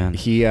 So man.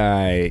 he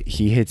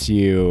hits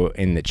you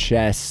in the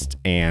chest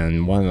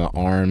and one of the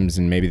arms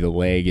and maybe the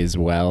leg as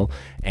well,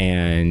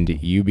 and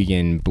you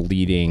begin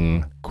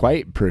bleeding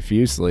quite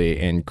profusely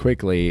and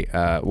quickly.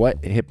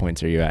 What hit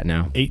points are you at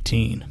now?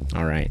 18.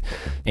 All right.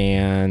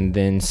 And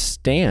then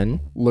Stan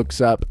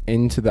looks up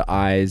into the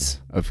eyes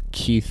of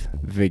Keith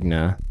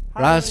Vigna.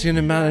 And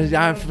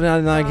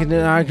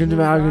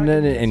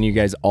you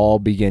guys all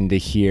begin to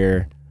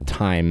hear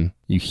time.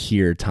 You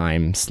hear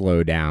time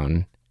slow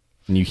down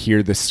And you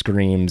hear the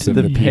screams of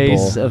the the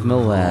pace people. of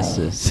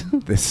molasses.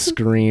 The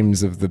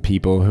screams of the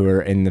people who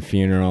are in the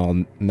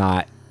funeral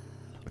not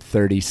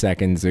 30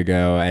 seconds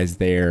ago as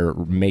they're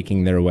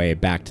making their way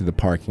back to the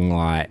parking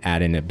lot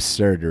at an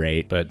absurd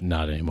rate. But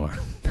not anymore.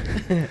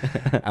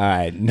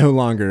 No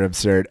longer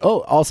absurd.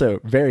 Oh, also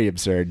very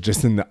absurd,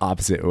 just in the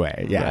opposite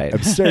way. Yeah, Right.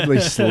 absurdly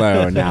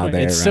slow now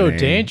they're It's so running.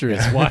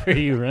 dangerous. Why are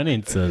you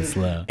running so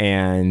slow?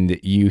 And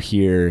you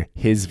hear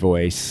his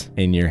voice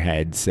in your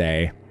head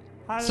say,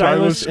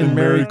 Silas and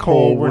Mary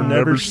Cole were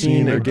never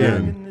seen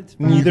again.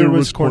 Neither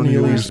was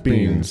Cornelius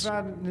Beans.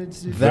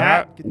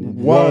 That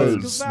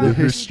was the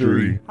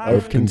history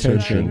of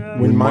contention.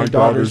 When my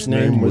daughter's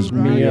name was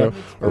Mia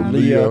or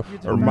Leah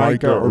or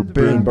Micah or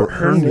Ben, but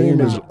her name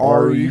is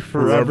Ari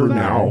forever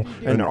now,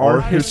 and our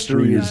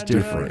history is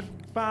different.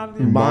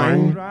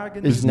 Mine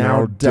is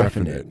now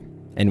definite.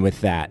 and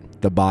with that,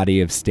 the body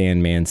of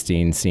Stan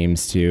Manstein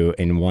seems to,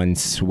 in one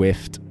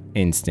swift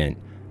instant,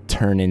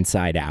 turn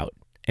inside out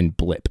and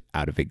blip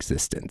out of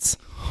existence.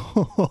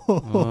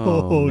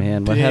 Oh,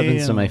 man. What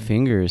happens to my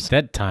fingers?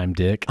 That time,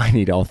 Dick. I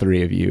need all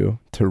three of you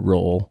to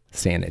roll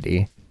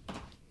sanity.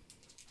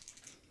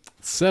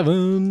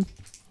 7.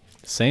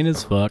 Sane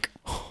as fuck.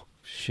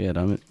 Shit,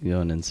 I'm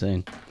going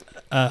insane.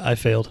 I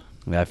failed.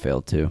 I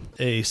failed too.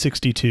 A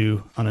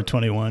 62 on a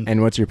 21.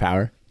 And what's your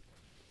power?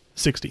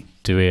 60.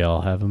 Do we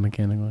all have a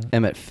mechanical?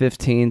 I'm at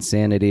 15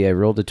 sanity. I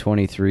rolled a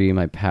 23.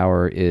 My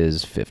power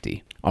is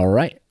 50. All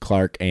right.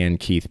 Clark and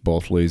Keith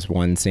both lose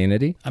 1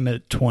 sanity. I'm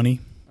at 20.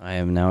 I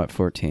am now at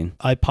 14.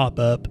 I pop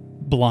up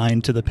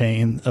blind to the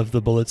pain of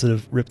the bullets that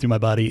have ripped through my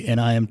body, and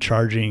I am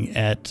charging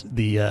at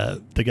the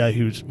guy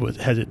who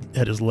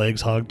had his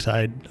legs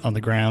hogtied on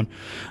the ground.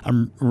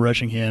 I'm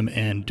rushing him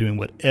and doing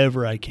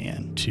whatever I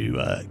can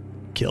to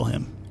kill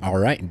him. All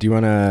right. Do you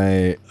want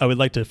to I would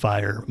like to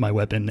fire my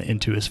weapon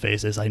into his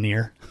face as I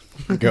near.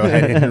 go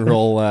ahead and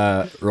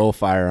roll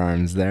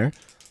firearms there?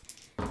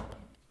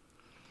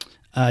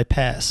 I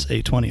pass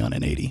a 20 on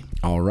an 80.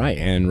 All right.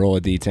 And roll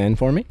a d10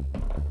 for me.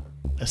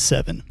 A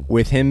 7.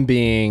 With him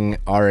being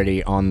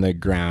already on the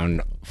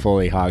ground,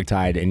 fully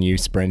hogtied, and you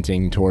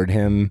sprinting toward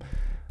him,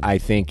 I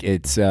think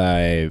it's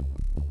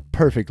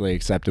perfectly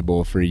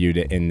acceptable for you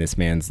to end this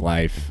man's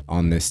life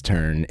on this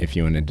turn if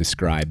you want to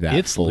describe that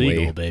It's fully.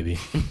 legal, baby.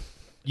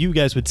 You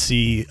guys would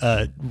see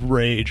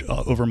rage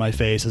over my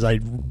face as I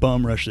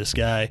bum rush this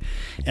guy,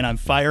 and I'm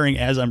firing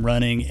as I'm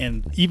running,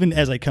 and even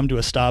as I come to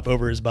a stop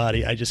over his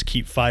body, I just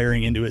keep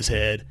firing into his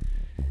head,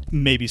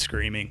 maybe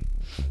screaming.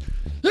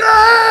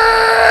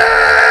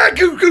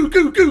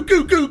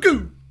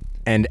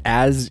 And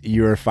as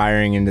you're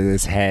firing into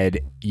this head,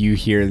 you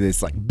hear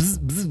this like bzz,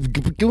 bzz,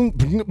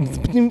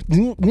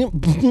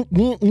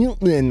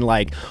 and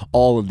like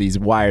all of these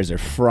wires are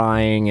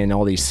frying and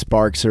all these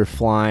sparks are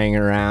flying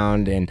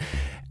around, and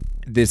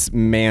this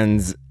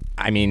man's,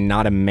 I mean,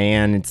 not a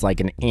man, it's like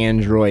an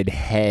android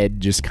head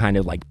just kind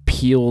of like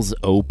peels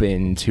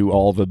open to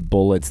all the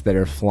bullets that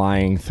are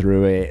flying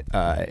through it.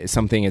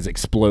 Something has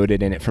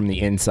exploded in it from the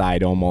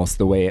inside almost,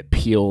 the way it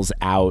peels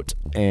out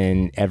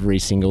in every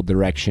single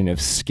direction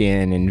of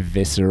skin and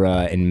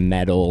viscera and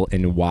metal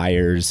and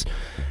wires.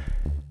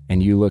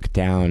 And you look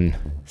down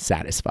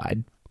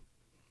satisfied.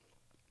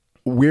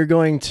 We're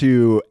going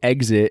to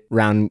exit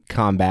round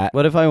combat.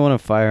 What if I want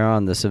to fire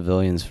on the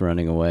civilians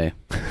running away?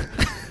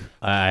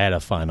 I had a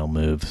final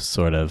move,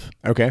 sort of.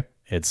 Okay.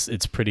 It's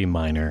pretty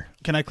minor.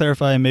 Can I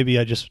clarify? Maybe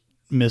I just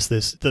missed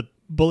this. The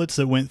bullets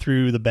that went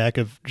through the back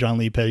of John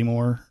Lee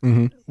Pettymore,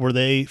 were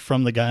they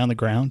from the guy on the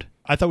ground?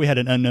 I thought we had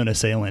an unknown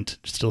assailant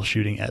still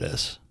shooting at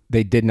us,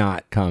 They did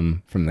not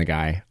come from the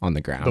guy on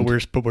the ground.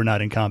 but we're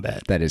not in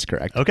combat. That is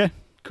correct. Okay,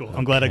 cool.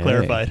 I'm glad I Okay.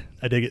 clarified.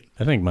 I dig it.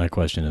 I think my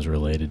question is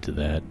related to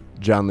that.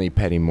 John Lee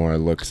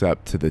Pettymore looks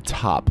up to the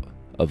top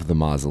of the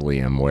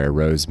mausoleum where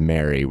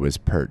Rosemary was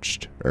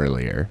perched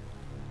earlier,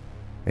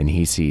 and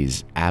he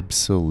sees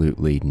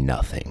absolutely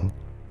nothing.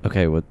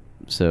 Okay, what?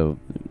 So,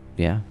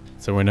 yeah.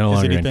 So we're no Is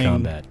longer anything- in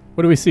combat.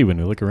 What do we see when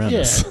we look around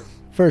us?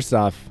 First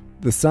off,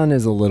 the sun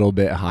is a little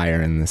bit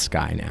higher in the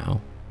sky now.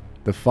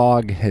 The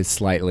fog has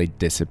slightly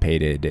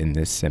dissipated in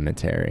this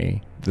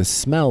cemetery. The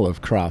smell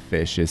of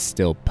crawfish is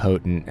still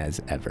potent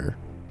as ever.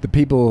 The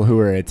people who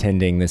are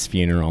attending this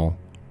funeral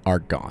are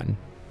gone.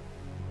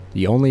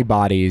 The only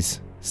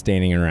bodies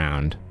standing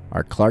around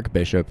are Clark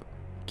Bishop,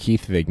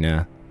 Keith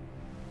Vigna,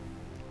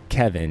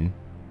 Kevin,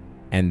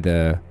 and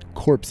the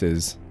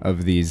corpses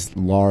of these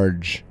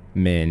large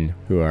men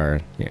who are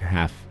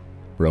half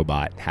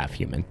robot, half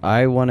human.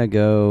 I want to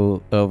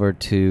go over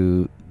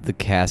to the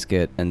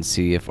casket and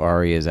see if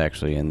Ari is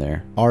actually in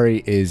there.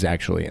 Ari is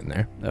actually in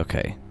there.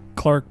 Okay.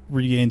 Clark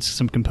regains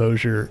some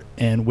composure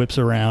and whips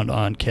around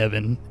on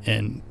Kevin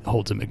and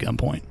holds him at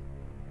gunpoint.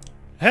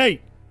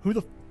 Hey,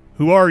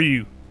 who are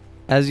you?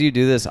 As you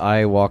do this,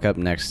 I walk up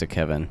next to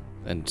Kevin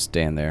and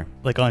stand there.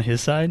 Like on his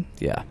side?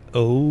 Yeah.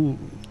 Oh.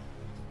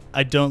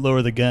 I don't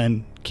lower the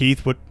gun.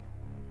 Keith, what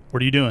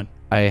are you doing?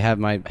 I have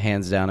my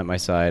hands down at my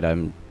side.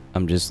 I'm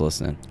just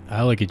listening.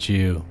 I look at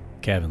you.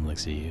 Kevin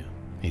looks at you.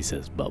 He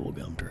says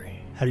bubblegum tree.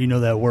 How do you know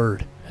that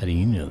word? How do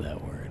you know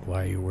that word?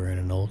 why are you wearing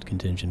an old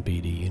contingent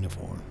PD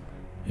uniform?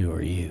 Who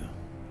are you?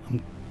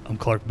 I'm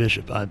Clark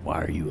Bishop.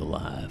 Why are you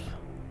alive?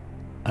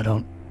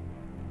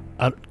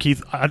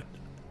 Keith,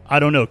 I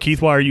don't know. Keith,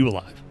 why are you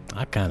alive?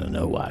 I kind of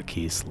know why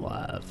Keith's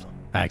alive.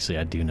 Actually,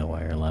 I do know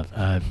why you're alive.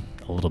 A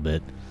little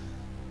bit.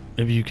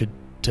 Maybe you could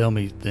tell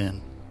me then,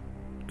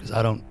 because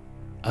I don't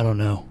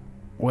know.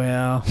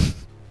 Well,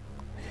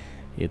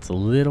 it's a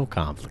little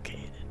complicated.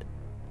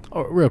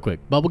 Oh, real quick,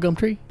 bubblegum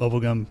tree?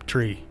 Bubblegum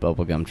tree.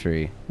 Bubblegum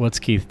tree. What's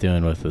Keith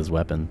doing with his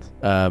weapons?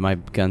 My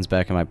gun's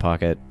back in my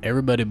pocket.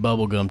 Everybody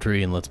bubblegum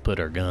tree and let's put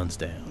our guns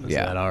down. Is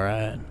that all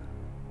right?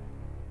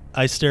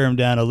 I stare him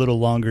down a little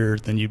longer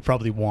than you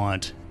probably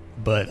want,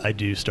 but I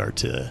do start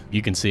to...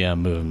 You can see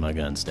I'm moving my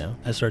guns down.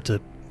 I start to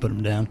put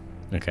him down.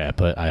 Okay,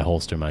 I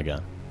holster my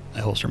gun. I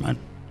holster mine.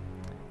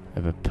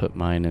 I put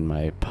mine in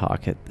my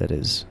pocket that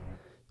is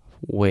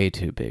way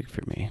too big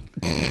for me.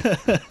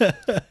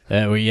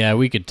 Yeah,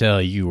 we could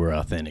tell you were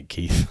authentic,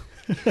 Keith.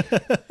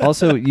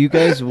 Also, you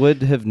guys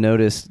would have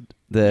noticed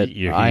that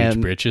Your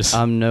huge britches.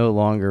 I'm no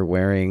longer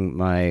wearing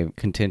my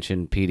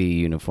contention PD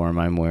uniform.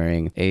 I'm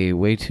wearing a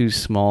way too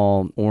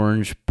small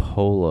orange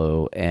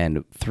polo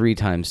and 3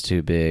 times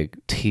too big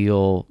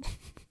teal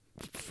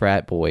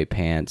frat boy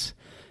pants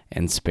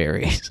and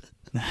Sperry's.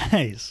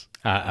 Nice.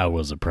 I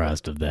was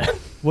surprised of that.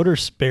 What are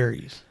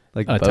Sperry's?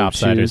 Like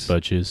Topsiders,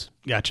 boat shoes.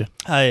 Gotcha.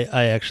 I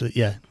actually,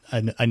 yeah,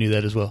 I knew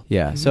that as well.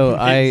 Yeah, so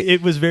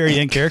It was very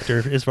in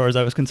character as far as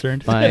I was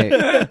concerned.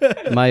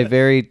 My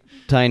very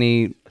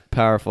tiny,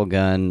 powerful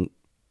gun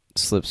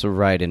slips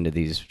right into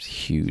these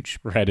huge...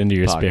 Right into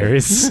your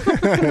pockets.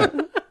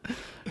 Sperry's.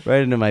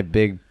 Right into my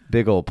big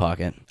old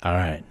pocket. All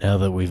right, now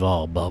that we've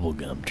all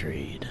bubblegum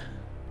treed,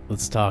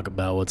 let's talk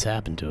about what's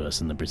happened to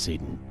us in the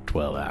preceding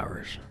 12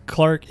 hours.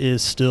 Clark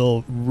is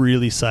still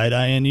really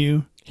side-eyeing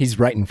you. He's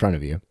right in front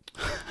of you.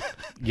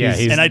 Yeah,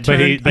 and I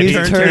turned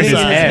he's turning his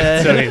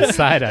head. so he's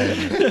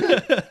side-eyeing.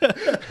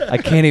 I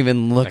can't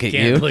even look at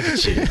you. Look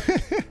at you.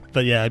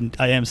 But yeah,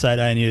 I am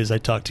side-eyeing you as I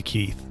talk to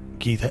Keith.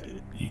 Keith,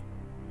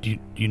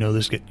 you know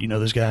this guy? You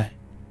know this guy?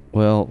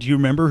 Well, Do you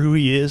remember who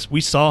he is?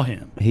 We saw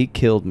him. he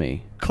killed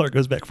me, Clark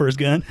goes back for his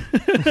gun.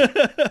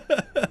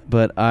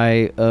 but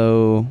I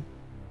owe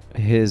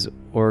his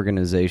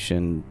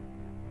organization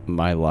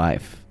my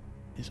life.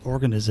 His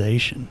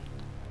organization.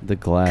 The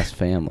Glass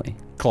family.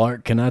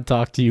 Clark, can I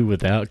talk to you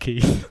without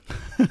Keith?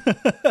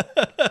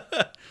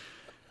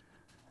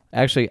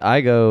 Actually,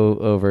 I go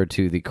over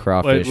to the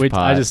crawfish Wait,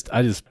 pot.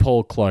 I just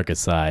pull Clark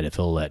aside if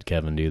he'll let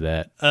Kevin do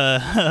that.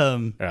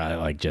 If Or I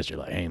like gesture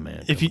like, hey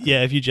man.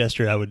 you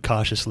gesture, I would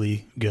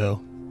cautiously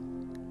go.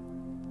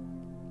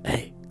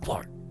 Hey,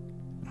 Clark.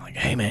 I'm like,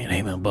 hey man,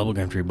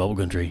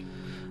 bubblegum tree.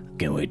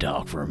 Can we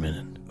talk for a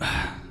minute?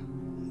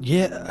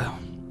 Yeah.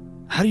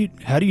 How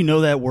do you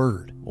know that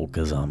word? Well,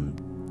 because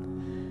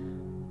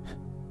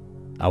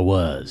I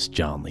was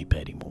John Lee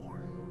Pettymore.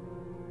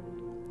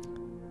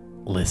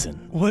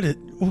 Listen. What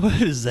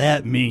does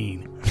that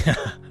mean?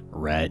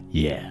 Right?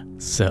 Yeah.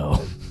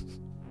 So,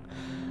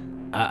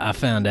 I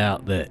found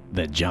out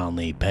that John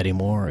Lee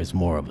Pettymore is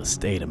more of a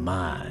state of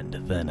mind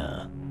than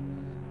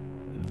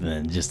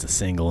just a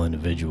single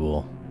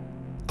individual.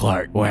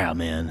 Clark, wow,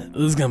 man,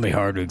 this is gonna be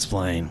hard to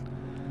explain.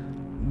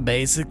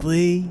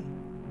 Basically,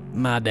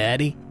 my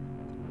daddy,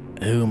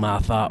 whom I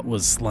thought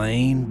was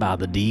slain by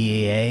the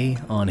DEA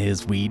on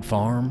his weed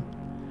farm,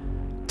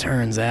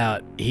 turns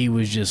out he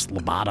was just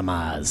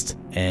lobotomized,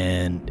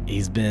 and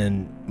he's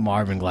been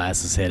Marvin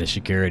Glass's head of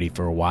security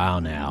for a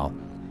while now.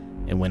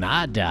 And when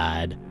I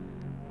died,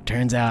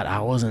 turns out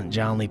I wasn't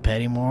John Lee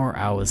Pettymore.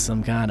 I was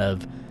some kind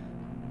of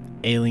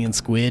alien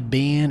squid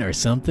being or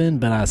something,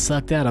 but I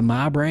sucked out of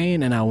my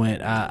brain and I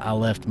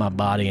left my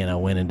body and I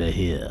went into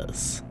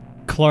his.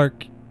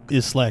 Clark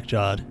is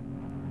slack-jawed.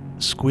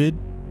 Squid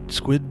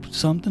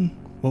something?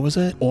 What was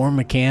that? Or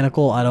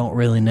mechanical, I don't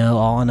really know.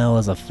 All I know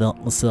is I felt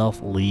myself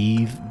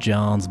leave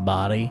John's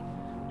body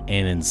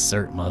and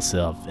insert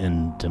myself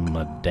into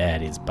my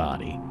daddy's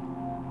body.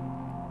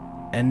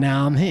 And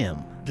now I'm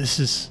him. This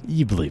is...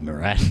 You believe me,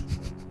 right?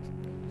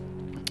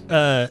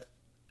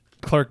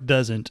 Clark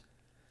doesn't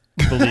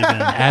believe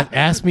him.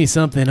 Ask me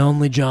something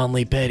only John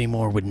Lee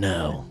Pettymore would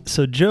know.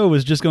 So Joe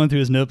was just going through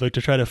his notebook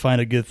to try to find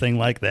a good thing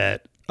like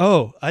that.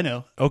 Oh, I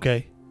know.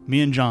 Okay.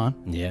 Me and John,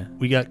 Yeah.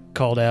 we got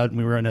called out and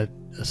we were in a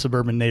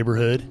suburban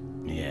neighborhood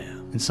Yeah.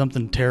 and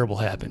something terrible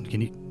happened.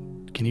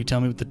 Can you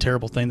tell me what the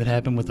terrible thing that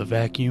happened with the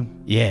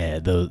vacuum? Yeah,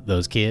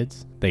 those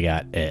kids, they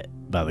got ate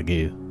by the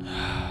goo.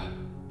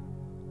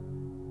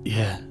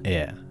 Yeah.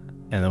 Yeah.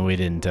 And then we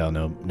didn't tell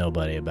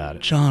nobody about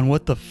it. John,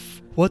 what the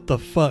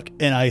fuck?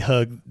 And I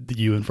hugged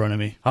you in front of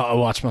me. Oh,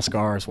 watch my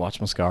scars.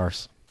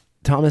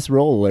 Thomas,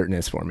 roll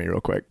alertness for me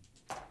real quick.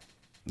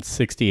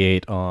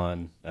 68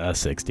 on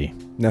 60.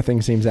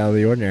 Nothing seems out of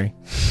the ordinary.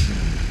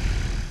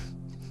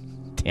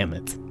 Damn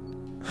it.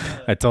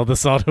 I told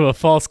this all to a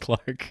false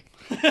Clark.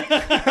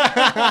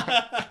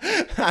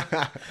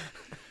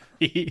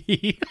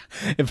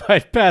 If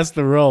I'd passed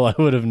the roll, I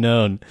would have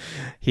known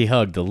he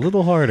hugged a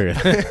little harder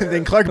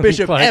Then Clark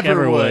Bishop Clark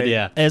ever would.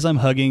 Yeah. As I'm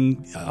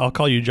hugging, I'll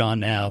call you John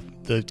now.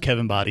 the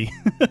Kevin body,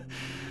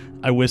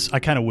 I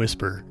kind of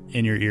whisper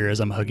in your ear as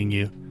I'm hugging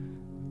you,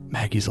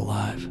 Maggie's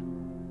alive.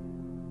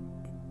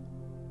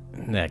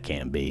 That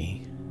can't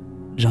be.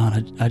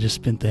 John, I just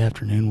spent the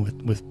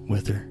afternoon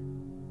with her.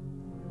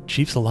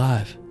 Chief's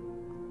alive.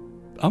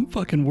 I'm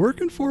fucking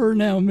working for her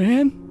now,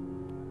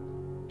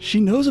 man. She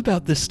knows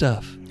about this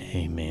stuff.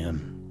 Hey,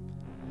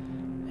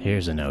 man.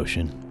 Here's a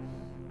notion.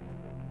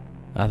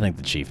 I think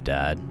the chief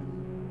died.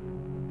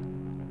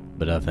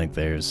 But I think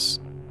there's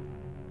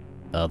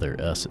other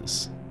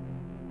us's.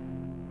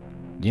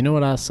 Do you know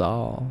what I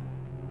saw?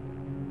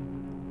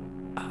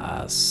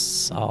 I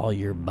saw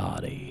your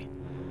body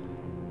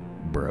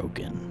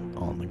broken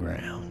on the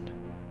ground.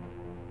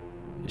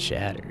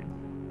 Shattered.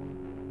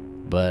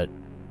 But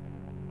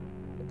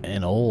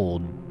an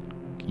old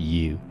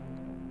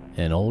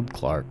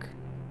Clark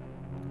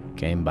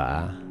came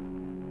by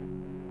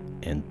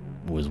and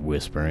was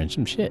whispering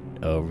some shit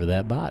over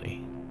that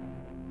body.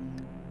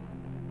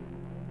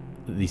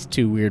 These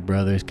two weird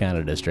brothers kind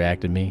of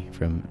distracted me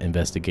from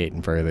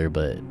investigating further,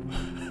 but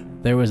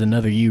there was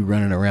another you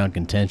running around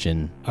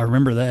contention. I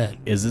remember that.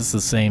 Is this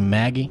the same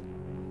Maggie?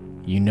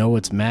 You know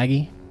it's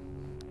Maggie?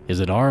 Is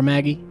it our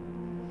Maggie?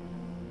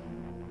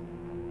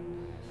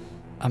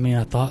 I mean,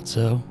 I thought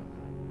so.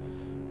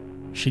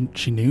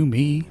 She knew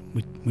me.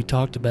 We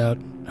talked about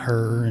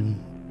her and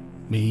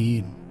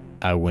me.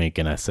 I wink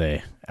and I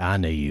say, I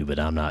knew you, but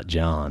I'm not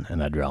John,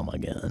 and I draw my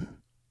gun.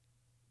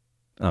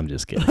 I'm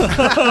just kidding.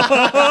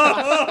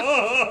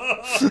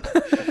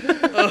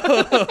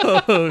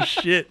 Oh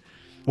shit!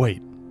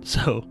 Wait,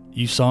 so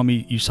you saw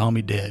me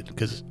dead?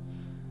 Because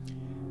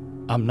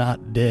I'm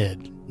not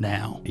dead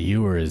now.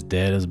 You were as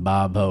dead as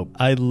Bob Hope.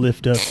 I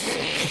lift up.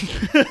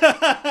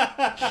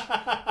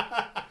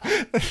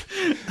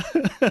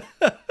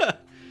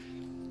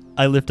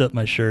 I lift up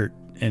my shirt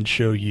and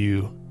show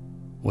you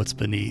what's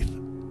beneath.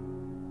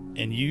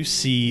 And you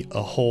see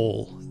a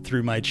hole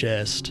through my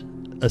chest,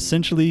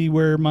 essentially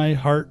where my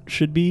heart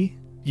should be.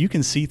 You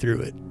can see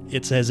through it.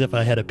 It's as if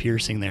I had a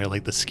piercing there,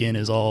 like the skin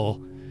is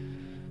all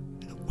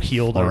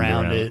healed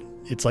around it.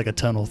 It's like a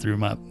tunnel through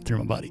my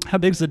body. How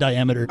big's the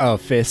diameter? Oh,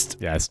 fist.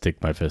 Yeah, I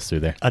stick my fist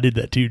through there. I did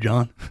that too,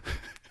 John.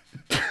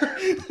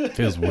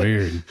 Feels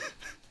weird.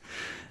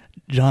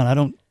 John, I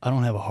don't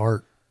have a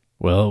heart.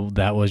 Well,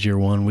 that was your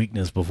one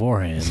weakness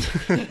beforehand.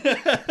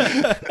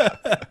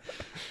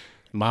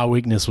 My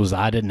weakness was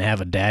I didn't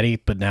have a daddy,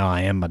 but now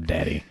I am my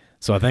daddy.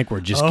 So I think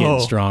we're just getting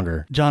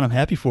stronger. John, I'm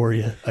happy for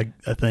you,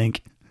 I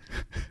think.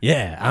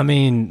 Yeah, I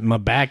mean, my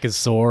back is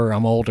sore.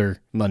 I'm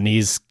older. My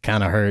knees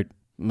kind of hurt.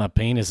 My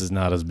penis is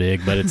not as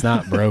big, but it's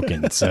not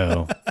broken.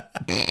 So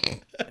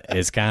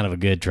it's kind of a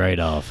good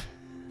trade-off.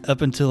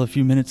 Up until a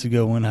few minutes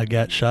ago when I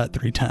got shot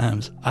 3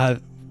 times, I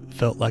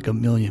felt like $1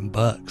 million.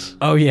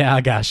 Oh, yeah,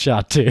 I got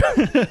shot too.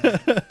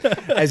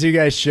 As you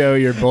guys show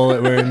your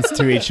bullet wounds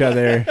to each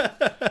other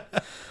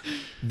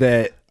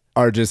that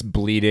are just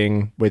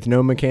bleeding with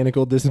no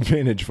mechanical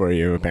disadvantage for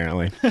you,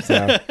 apparently.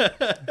 So,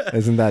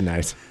 isn't that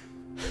nice?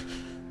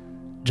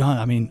 John,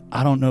 I mean,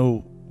 I don't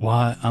know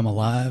why I'm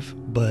alive,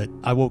 but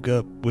I woke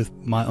up with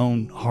my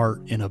own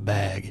heart in a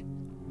bag.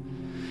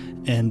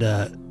 And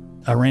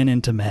I ran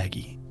into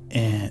Maggie.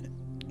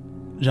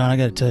 And, John, I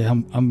got to tell you,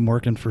 I'm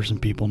working for some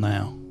people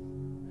now.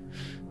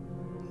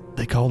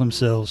 They call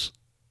themselves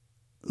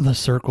the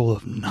Circle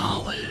of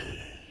Knowledge.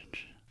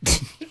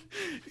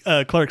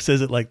 Clark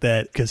says it like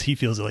that because he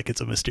feels like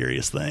it's a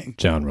mysterious thing.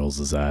 John rolls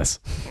his eyes.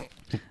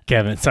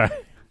 Kevin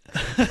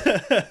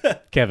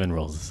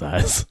rolls his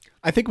eyes.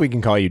 I think we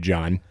can call you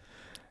John.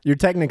 You're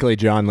technically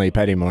John Lee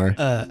Pettymore.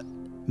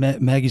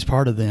 Maggie's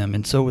part of them,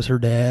 and so was her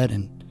dad.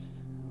 And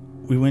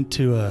we went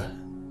to,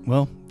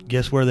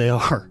 guess where they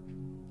are?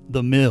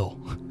 The mill.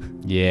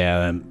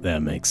 Yeah,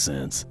 that makes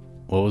sense.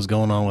 What was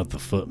going on with the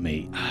foot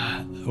meat?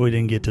 We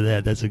didn't get to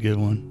that. That's a good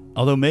one.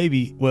 Although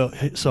maybe,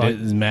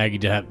 does Maggie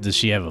does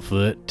she have a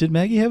foot? Did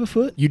Maggie have a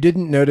foot? You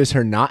didn't notice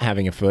her not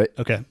having a foot.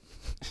 Okay.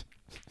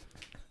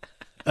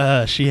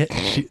 She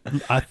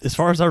as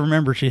far as I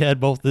remember, she had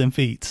both of them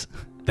feet.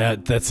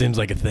 That seems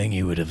like a thing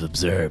you would have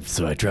observed,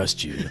 so I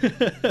trust you.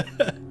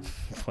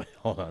 Wait,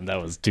 hold on, that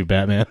was too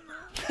Batman.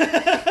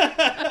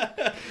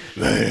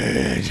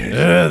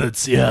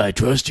 I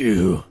trust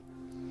you.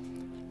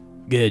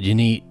 Good, you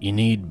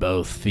need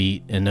both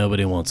feet, and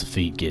nobody wants a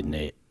feet getting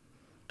it.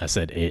 I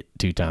said it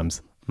 2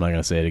 times. I'm not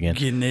gonna say it again.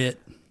 Getting it.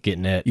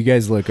 You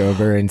guys look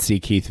over and see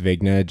Keith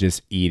Vigna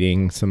just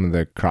eating some of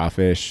the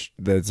crawfish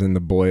that's in the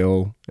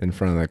boil in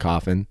front of the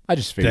coffin. I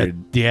just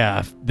figured.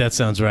 That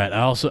sounds right.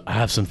 I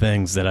have some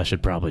things that I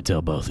should probably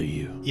tell both of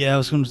you. Yeah, I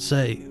was going to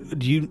say,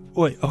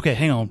 wait, okay,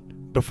 hang on.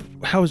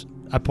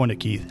 I point at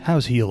Keith. How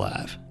is he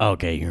alive?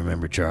 Okay, you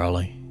remember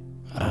Charlie?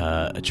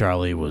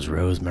 Charlie was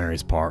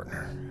Rosemary's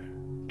partner.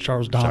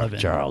 Charles Donovan.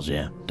 Charles,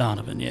 yeah.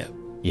 Donovan, yeah.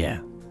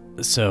 Yeah.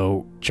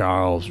 So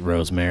Charles,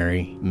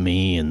 Rosemary,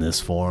 me in this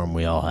form,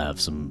 we all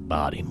have some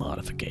body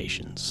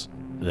modifications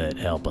that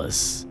help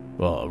us.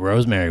 Well,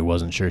 Rosemary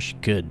wasn't sure she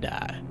could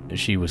die.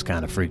 She was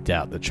kind of freaked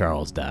out that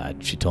Charles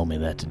died. She told me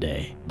that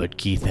today. But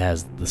Keith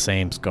has the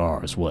same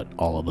scars what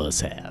all of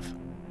us have.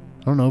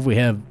 I don't know if we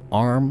have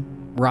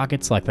arm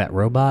rockets like that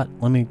robot.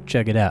 Let me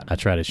check it out. I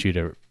try to shoot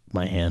at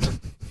my hand.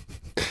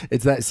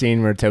 It's that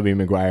scene where Tobey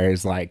Maguire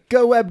is like,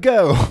 "Go web,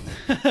 go!"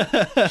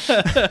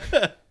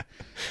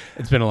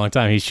 It's been a long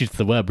time. He shoots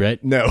the web,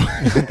 right? No, All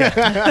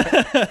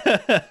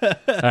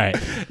right.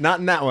 not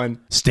in that one.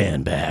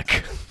 Stand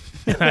back.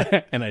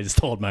 And I just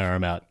hold my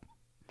arm out.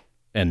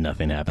 And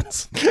nothing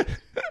happens.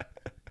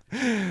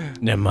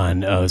 Never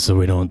mind. So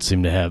we don't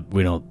seem to have...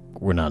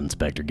 We're not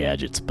Inspector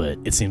Gadgets, but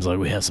it seems like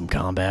we have some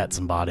combat,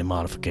 some body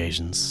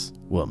modifications.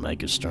 Will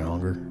make us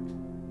stronger.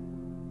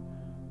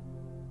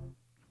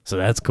 So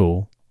that's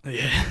cool.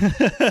 Yeah.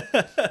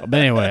 But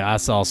anyway, I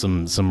saw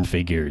some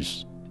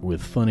figures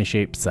with funny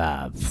shaped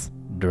scythes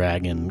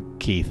dragging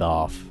Keith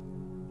off.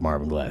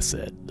 Marvin Glass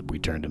said that we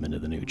turned him into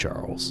the new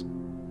Charles.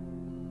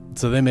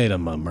 So they made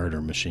him a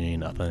murder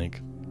machine, I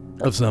think,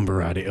 of some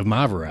variety, of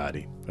my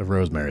variety, of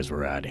Rosemary's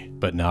variety,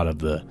 but not of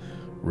the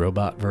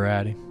robot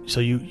variety. So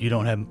you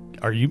don't have...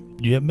 Do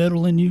you have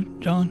metal in you,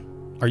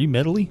 John? Are you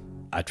metally?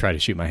 I try to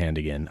shoot my hand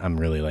again. I'm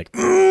really like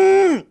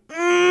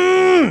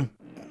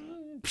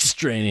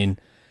straining.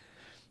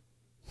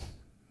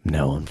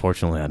 No,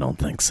 unfortunately, I don't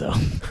think so.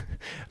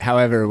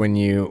 However, when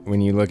you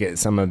look at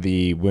some of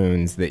the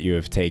wounds that you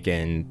have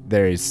taken,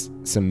 there's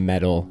some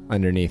metal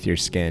underneath your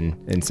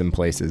skin in some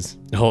places.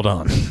 Hold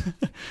on.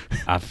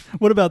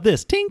 What about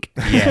this? Tink.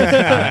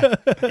 Yeah,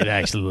 it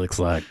actually looks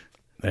like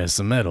there's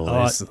some metal. Oh,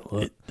 There's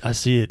I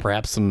see it.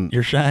 perhaps some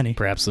You're shiny.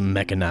 perhaps some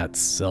mechanites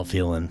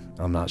self-healing.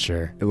 I'm not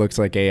sure. It looks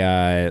like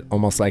a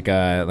almost like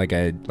a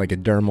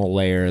dermal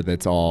layer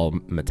that's all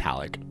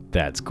metallic.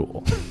 That's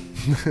cool.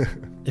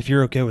 If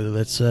you're okay with it,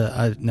 let's. Now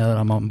that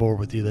I'm on board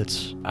with you,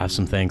 let's I have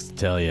some things to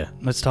tell you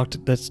talk.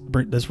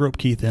 Let's rope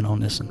Keith in on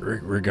this, and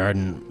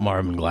regarding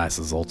Marvin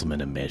Glass's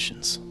ultimate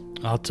ambitions.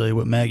 I'll tell you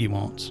what Maggie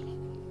wants.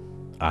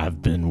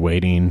 I've been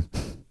waiting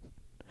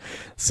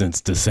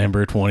since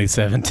December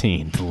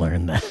 2017 to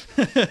learn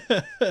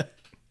that.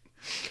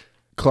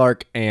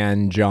 Clark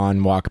and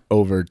John walk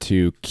over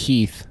to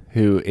Keith,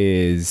 who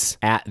is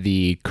at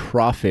the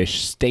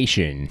crawfish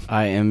station.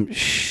 I am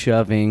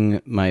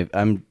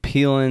I'm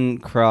peeling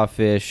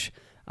crawfish.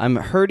 I'm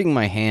hurting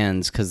my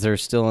hands because they're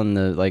still in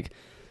the,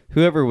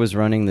 whoever was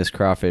running this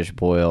crawfish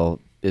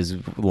boil is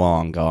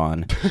long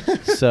gone.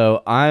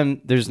 So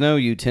there's no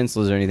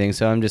utensils or anything.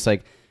 So I'm just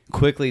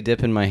quickly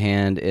dipping my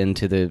hand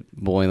into the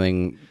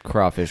boiling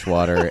crawfish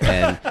water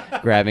and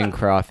grabbing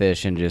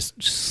crawfish and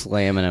just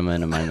slamming them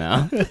into my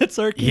mouth. That's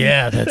our Keith.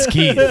 Yeah, that's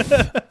Keith.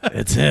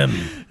 It's him.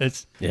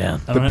 Yeah.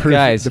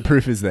 The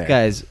proof is there.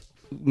 Guys,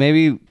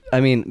 maybe,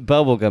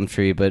 bubblegum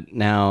tree, but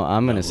now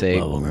I'm going to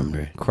say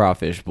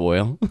crawfish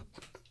boil.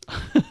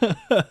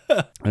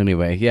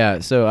 Anyway, yeah,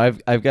 so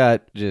I've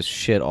got just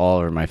shit all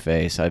over my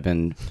face. I've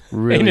been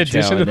really In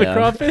addition to the down.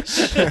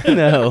 crawfish?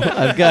 No,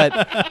 I've got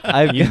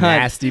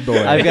nasty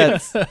boy. I've got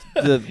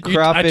the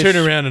crawfish. I turn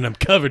around and I'm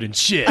covered in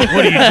shit.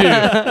 What do you do?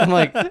 I'm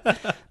like,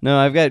 no,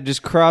 I've got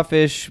just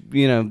crawfish,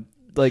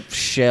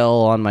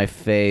 shell on my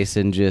face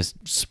and just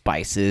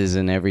spices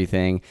and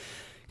everything.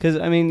 Because,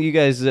 you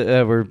guys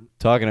were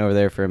talking over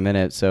there for a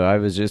minute, so I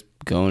was just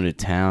going to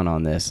town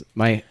on this.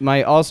 My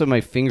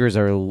fingers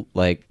are,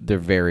 they're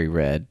very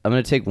red. I'm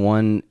going to take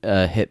one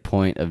hit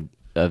point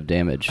of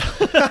damage.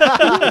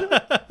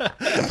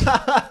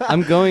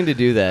 I'm going to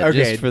do that Okay.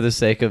 just for the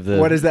sake of the...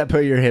 What does that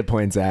put your hit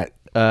points at?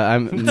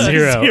 I'm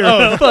Zero.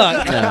 Oh,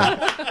 fuck.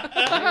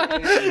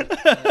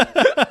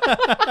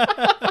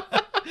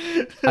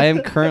 I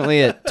am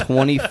currently at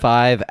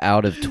 25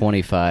 out of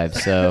 25,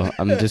 so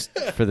I'm just,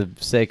 for the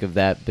sake of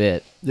that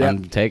bit, Yep.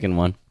 I'm taking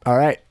one. All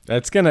right.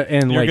 That's going to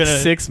end You're gonna-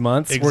 6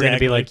 months. We're going to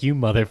be Exactly. like, you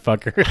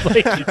motherfucker.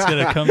 It's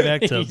gonna come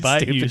back to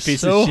bite you stupid piece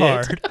so of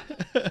shit. hard.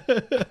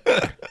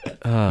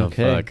 Oh,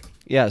 Okay. fuck.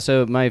 Yeah,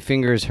 so my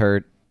fingers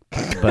hurt,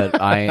 but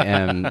I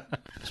am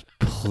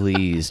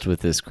pleased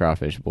with this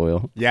crawfish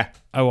boil. Yeah.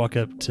 I walk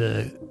up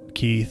to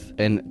Keith.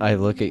 And I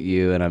look at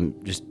you, and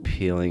I'm just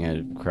peeling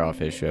a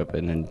crawfish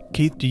open. And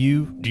Keith, do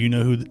you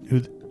know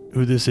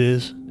who this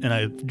is? And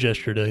I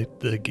gesture to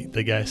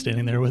the guy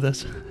standing there with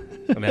us.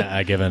 And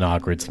I give an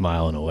awkward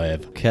smile and a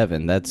wave.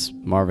 Kevin, that's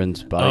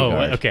Marvin's Oh,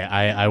 bodyguard. okay.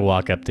 I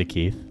walk up to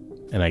Keith,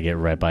 and I get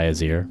right by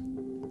his ear,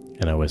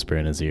 and I whisper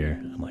in his ear.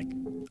 I'm like,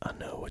 I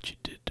know what you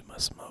did to my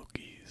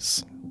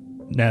Smokies.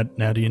 Now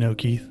do you know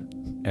Keith?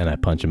 And I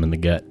punch him in the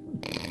gut.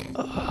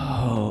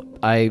 Oh,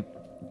 I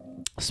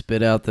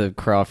spit out the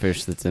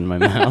crawfish that's in my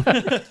mouth.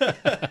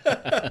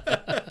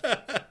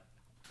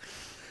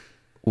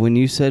 When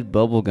you said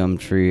bubblegum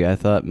tree, I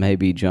thought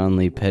maybe John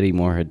Lee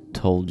Pettymore had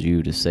told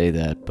you to say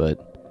that,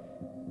 but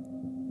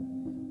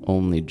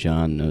only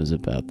John knows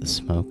about the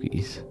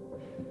Smokies.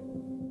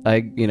 I,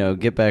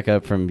 get back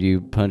up from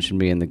you punching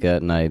me in the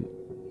gut, and I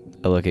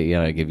look at you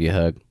and I give you a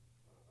hug.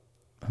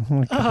 Oh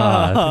my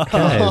God.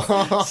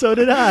 Guys. So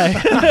did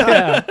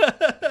I.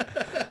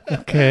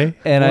 Okay.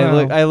 And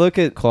Wow. I look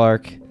at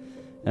Clark,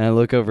 and I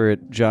look over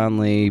at John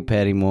Lee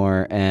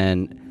Pettymore,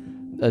 and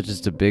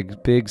just a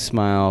big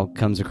smile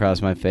comes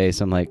across my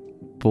face. I'm like,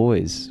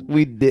 boys,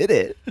 we did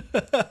it.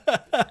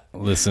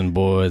 Listen,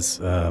 boys.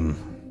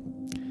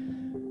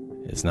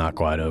 It's not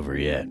quite over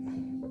yet.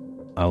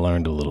 I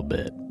learned a little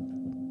bit.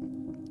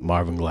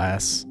 Marvin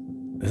Glass,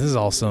 this is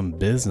all some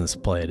business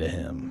play to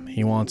him.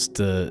 He wants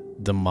to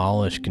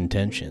demolish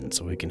contention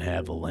so he can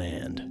have the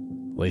land.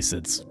 At least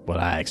it's what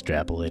I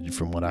extrapolated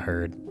from what I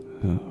heard.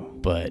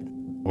 But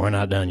we're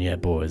not done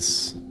yet,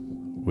 boys.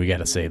 We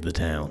gotta save the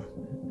town.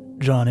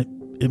 John,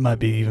 it might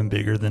be even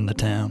bigger than the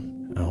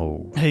town.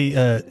 Oh.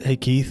 Hey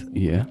Keith,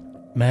 Yeah.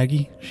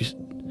 Maggie, she's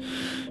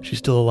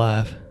still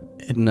alive.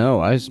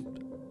 No,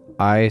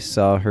 I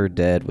saw her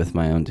dead with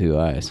my own 2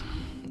 eyes.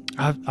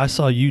 I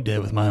saw you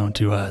dead with my own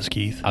 2 eyes,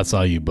 Keith. I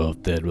saw you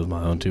both dead with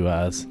my own 2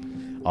 eyes.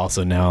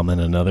 Also, now I'm in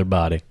another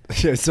body.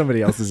 Yeah,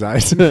 somebody else's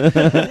eyes.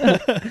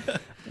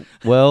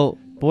 Well,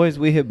 boys,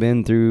 we have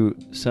been through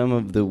some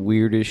of the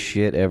weirdest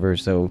shit ever,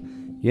 so,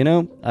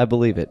 I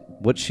believe it.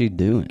 What's she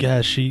doing?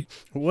 Guys,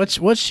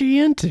 What's she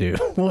into?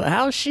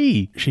 How's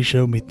she? she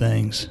showed me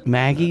things.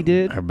 Maggie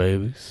did? Our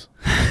babies.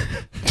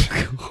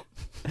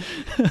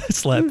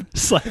 slap.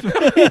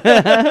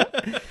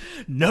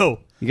 No.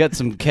 You got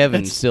some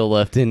Kevin still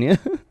left in you.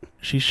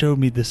 She showed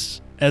me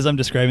this, as I'm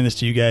describing this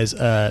to you guys,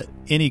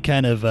 any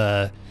kind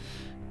of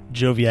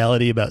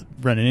joviality about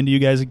running into you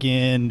guys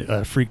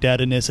again, freaked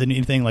outedness, and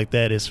anything like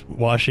that is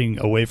washing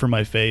away from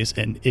my face,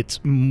 and it's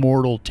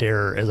mortal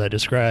terror as I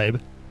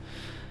describe.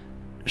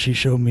 She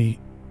showed me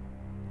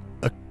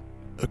a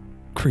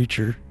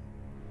creature.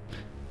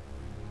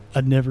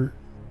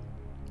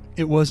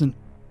 It wasn't.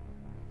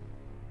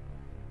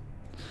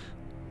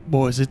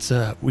 Boys, it's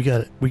we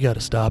got to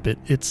stop it.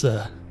 It's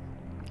I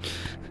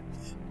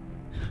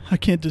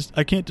can't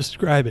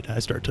describe it. I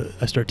start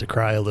to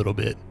cry a little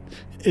bit.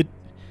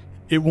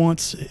 It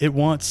wants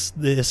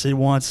this. It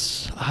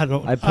wants. I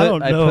don't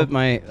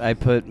know. I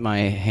put my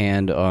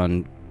hand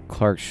on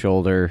Clark's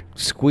shoulder,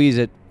 squeeze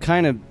it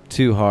kind of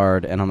too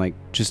hard, and I'm like,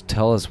 just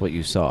tell us what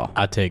you saw.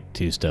 I take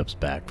 2 steps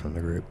back from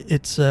the group.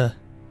 It's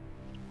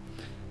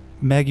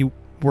Maggie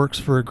works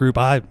for a group.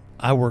 I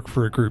work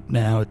for a group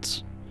now.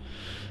 It's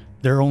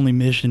their only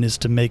mission is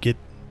to make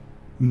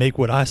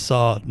what I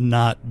saw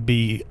not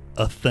be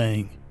a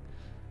thing.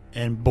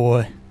 And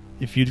boy,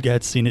 if you'd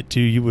guys seen it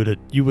too, you would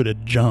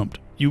have jumped.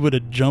 You would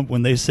have jumped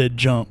when they said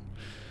jump.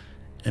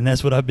 And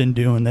that's what I've been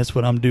doing. That's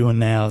what I'm doing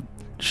now.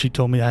 She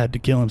told me I had to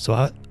kill him, so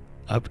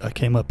I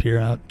came up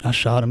here. I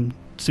shot him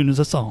as soon as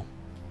I saw him.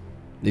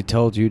 They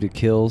told you to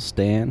kill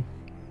Stan?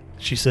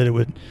 She said it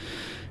would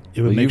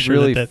Well, make you sure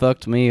really that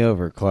fucked me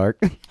over,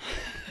 Clark.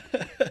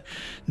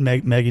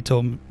 Maggie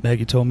told me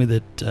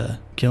that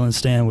killing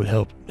Stan would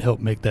help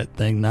make that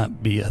thing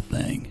not be a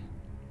thing.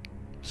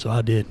 So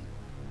I did.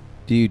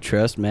 Do you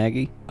trust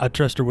Maggie? I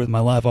trust her with my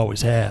life,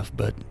 always have,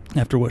 but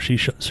after what she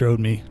showed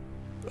me,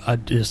 I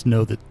just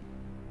know that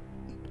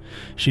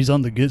she's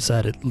on the good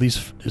side, at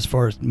least as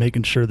far as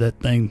making sure that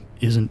thing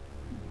isn't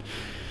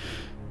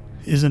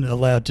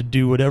allowed to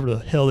do whatever the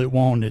hell it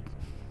wanted.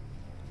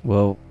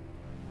 Well,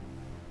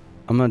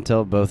 I'm going to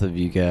tell both of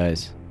you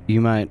guys,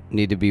 you might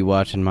need to be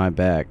watching my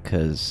back,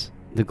 because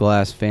the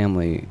Glass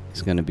family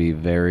is going to be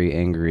very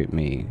angry at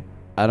me.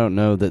 I don't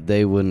know that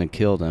they wouldn't have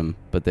killed him,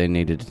 but they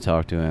needed to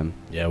talk to him.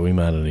 Yeah, we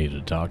might have needed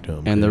to talk to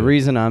him. And the too.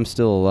 reason I'm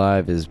still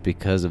alive is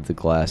because of the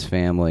Glass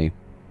family.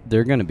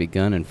 They're going to be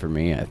gunning for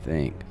me, I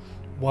think.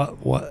 What?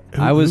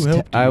 I Who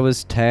helped you? I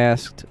was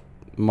tasked.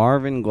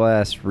 Marvin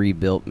Glass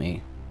rebuilt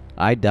me.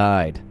 I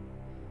died.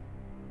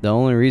 The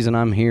only reason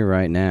I'm here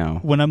right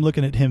now. When I'm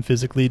looking at him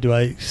physically, do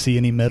I see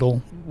any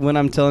metal? When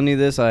I'm telling you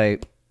this, I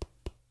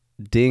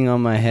ding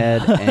on my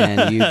head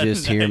and you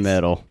just hear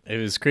metal. It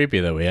was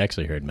creepy that we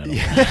actually heard metal.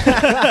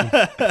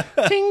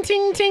 Ting,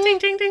 ting, ting, ting,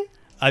 ting, ting.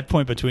 I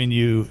point between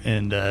you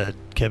and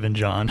Kevin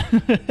John.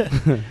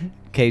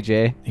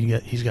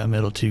 KJ. He's got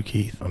metal too,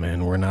 Keith. I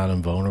mean, we're not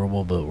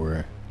invulnerable, but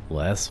we're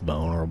less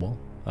vulnerable.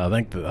 I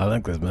think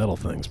this metal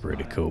thing's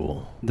pretty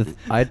cool.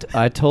 I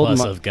told Plus,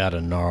 him. I've got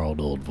a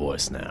gnarled old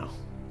voice now.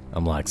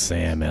 I'm like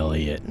Sam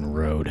Elliott in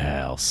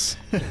Roadhouse.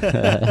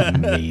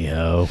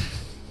 Me-ho.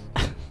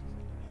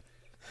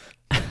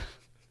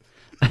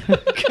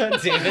 God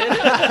damn it.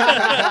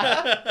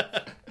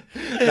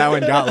 That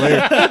one got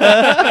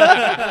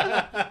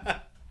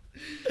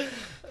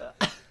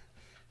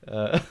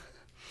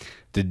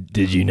Luke.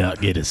 Did you not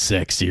get a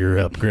sexier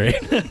upgrade?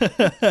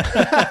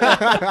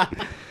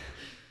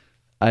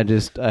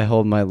 I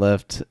hold my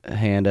left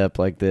hand up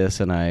like this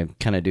and I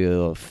kind of do a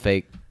little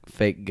fake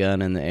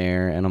gun in the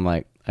air and I'm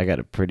like, I got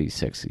a pretty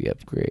sexy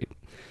upgrade.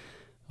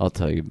 I'll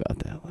tell you about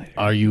that later.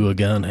 Are you a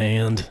gun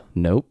hand?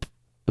 Nope.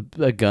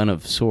 A gun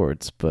of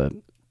sorts, but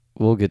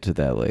we'll get to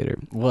that later.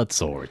 What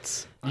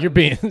sorts? You're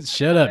being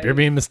shut up. You're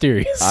being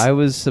mysterious. I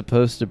was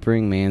supposed to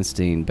bring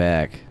Manstein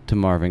back to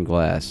Marvin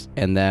Glass,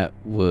 and that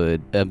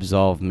would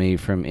absolve me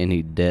from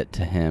any debt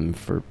to him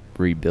for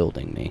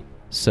rebuilding me.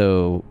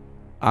 So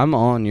I'm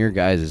on your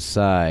guys'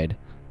 side,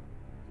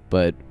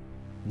 but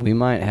we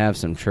might have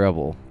some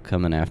trouble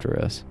coming after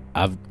us.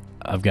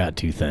 I've got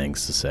 2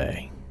 things to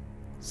say.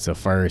 So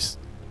first,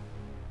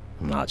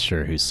 I'm not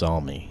sure who saw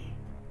me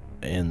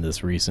in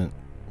this recent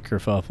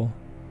kerfuffle.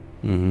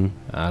 Mm-hmm.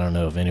 I don't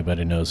know if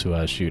anybody knows who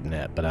I was shooting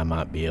at, but I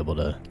might be able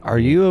to. Are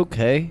you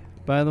okay?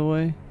 by the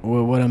way?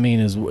 Well, what I mean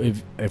is,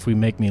 if we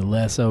make me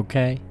less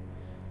okay,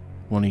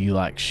 one of you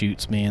like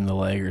shoots me in the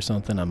leg or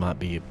something, I might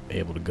be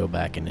able to go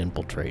back and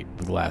infiltrate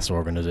the Glass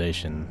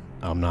organization.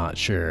 I'm not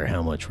sure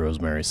how much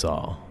Rosemary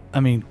saw. I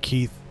mean,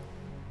 Keith,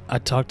 I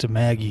talked to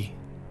Maggie.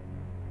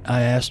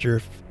 I asked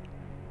her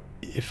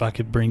if I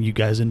could bring you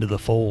guys into the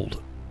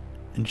fold,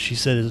 and she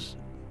said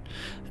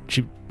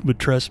she would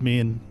trust me,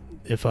 and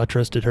if I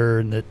trusted her,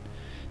 and that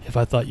if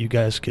I thought you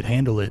guys could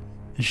handle it.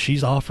 And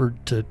she's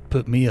offered to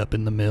put me up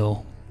in the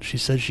mill. She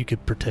said she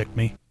could protect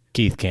me.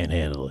 Keith can't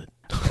handle it.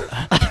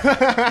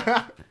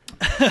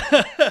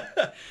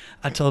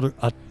 I told her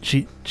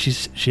she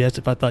asked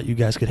if I thought you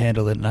guys could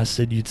handle it, and I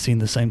said you'd seen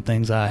the same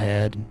things I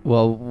had.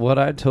 Well, what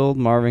I told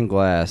Marvin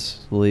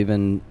Glass,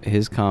 leaving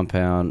his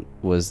compound,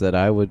 was that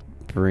I would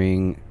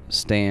bring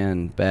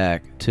Stan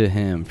back to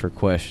him for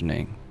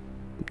questioning.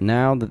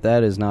 Now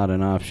that is not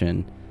an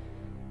option,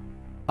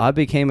 I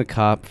became a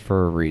cop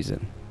for a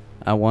reason.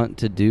 I want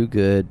to do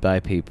good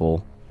by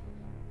people,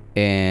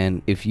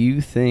 and if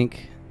you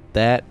think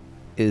that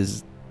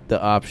is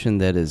the option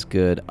that is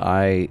good,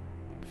 I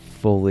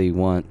fully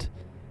want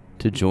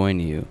to join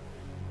you.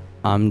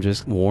 I'm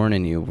just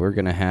warning you, we're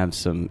going to have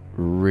some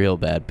real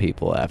bad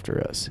people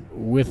after us.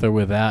 With or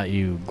without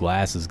you,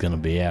 Glass is going to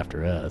be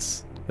after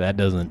us. That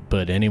doesn't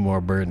put any more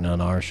burden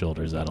on our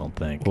shoulders, I don't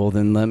think. Well,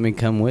 then let me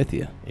come with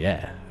you.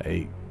 Yeah,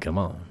 hey, come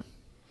on.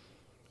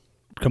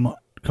 Come on.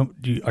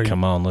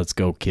 Come on, let's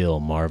go kill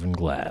Marvin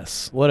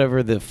Glass.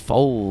 Whatever the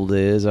fold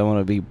is, I want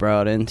to be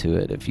brought into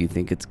it if you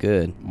think it's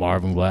good.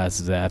 Marvin Glass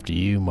is after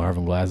you.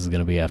 Marvin Glass is going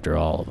to be after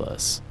all of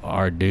us.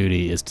 Our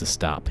duty is to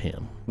stop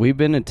him. We've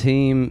been a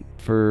team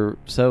for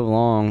so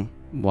long.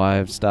 Why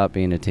have stopped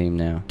being a team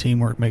now?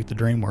 Teamwork make the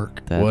dream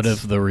work. What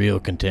if the real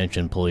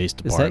Contention Police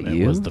Is that Department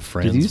you? was the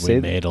friends we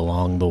made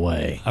along the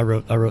way? I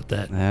wrote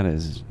that. That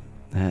is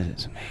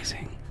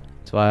amazing.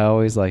 That's why I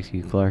always liked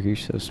you, Clark. You're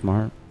so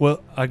smart.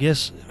 Well, I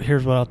guess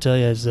here's what I'll tell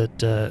you is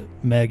that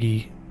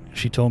Maggie,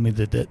 she told me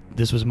that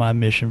this was my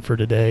mission for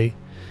today,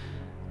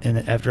 and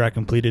that after I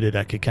completed it,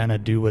 I could kind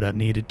of do what I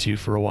needed to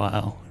for a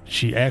while.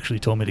 She actually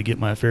told me to get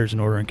my affairs in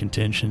order in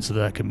Contention so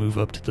that I could move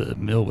up to the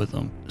mill with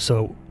them.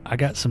 So I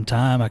got some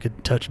time. I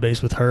could touch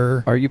base with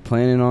her. Are you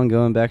planning on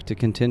going back to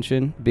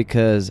Contention?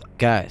 Because,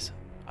 guys,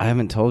 I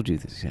haven't told you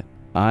this yet.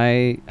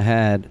 I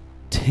had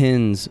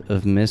tens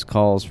of missed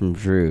calls from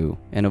Drew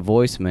and a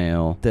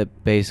voicemail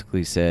that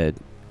basically said,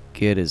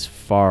 get as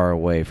far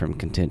away from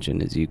Contention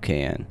as you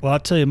can. Well, I'll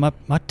tell you, my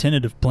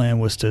tentative plan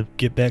was to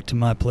get back to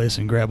my place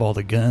and grab all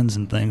the guns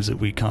and things that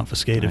we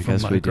confiscated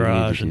from my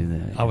garage.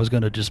 And I was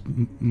going to just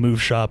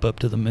move shop up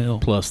to the mill.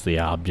 Plus the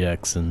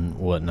objects and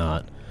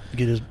whatnot.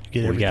 Get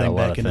everything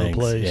back into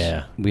place.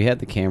 Yeah. We had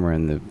the camera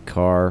in the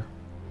car.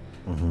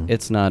 Mm-hmm.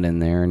 It's not in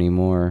there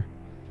anymore.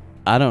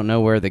 I don't know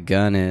where the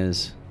gun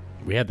is.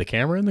 We had the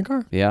camera in the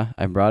car? Yeah,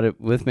 I brought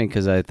it with me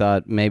because I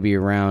thought maybe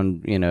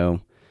around,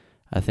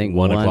 I think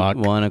 1 o'clock.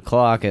 1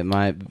 o'clock it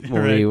might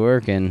be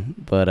working,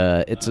 but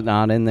it's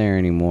not in there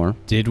anymore.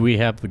 Did we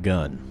have the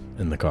gun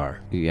in the car?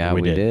 Yeah,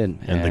 we did.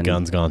 And the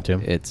gun's gone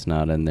too? It's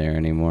not in there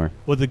anymore.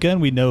 Well, the gun,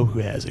 we know who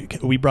has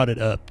it. We brought it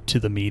up to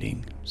the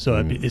meeting.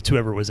 So it's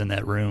whoever was in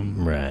that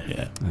room. Right.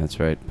 Yeah. That's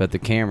right. But the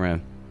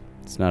camera,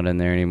 it's not in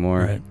there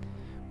anymore. Right.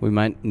 We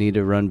might need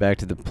to run back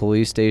to the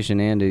police station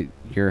and to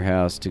your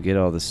house to get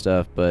all the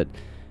stuff, but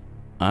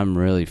I'm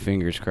really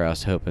fingers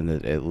crossed hoping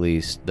that at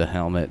least the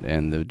helmet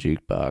and the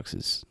jukebox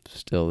is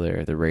still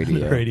there, the radio.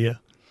 The radio.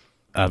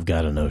 I've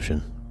got a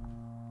notion.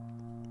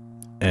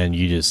 And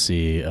you just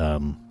see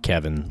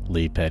Kevin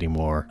Lee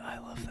Pettymore. I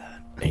love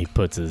that. And he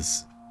puts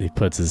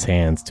his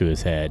hands to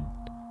his head,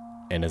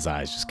 and his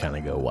eyes just kind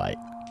of go white.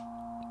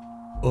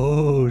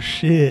 Oh,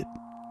 shit.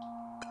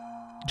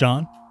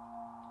 John?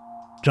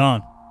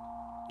 John!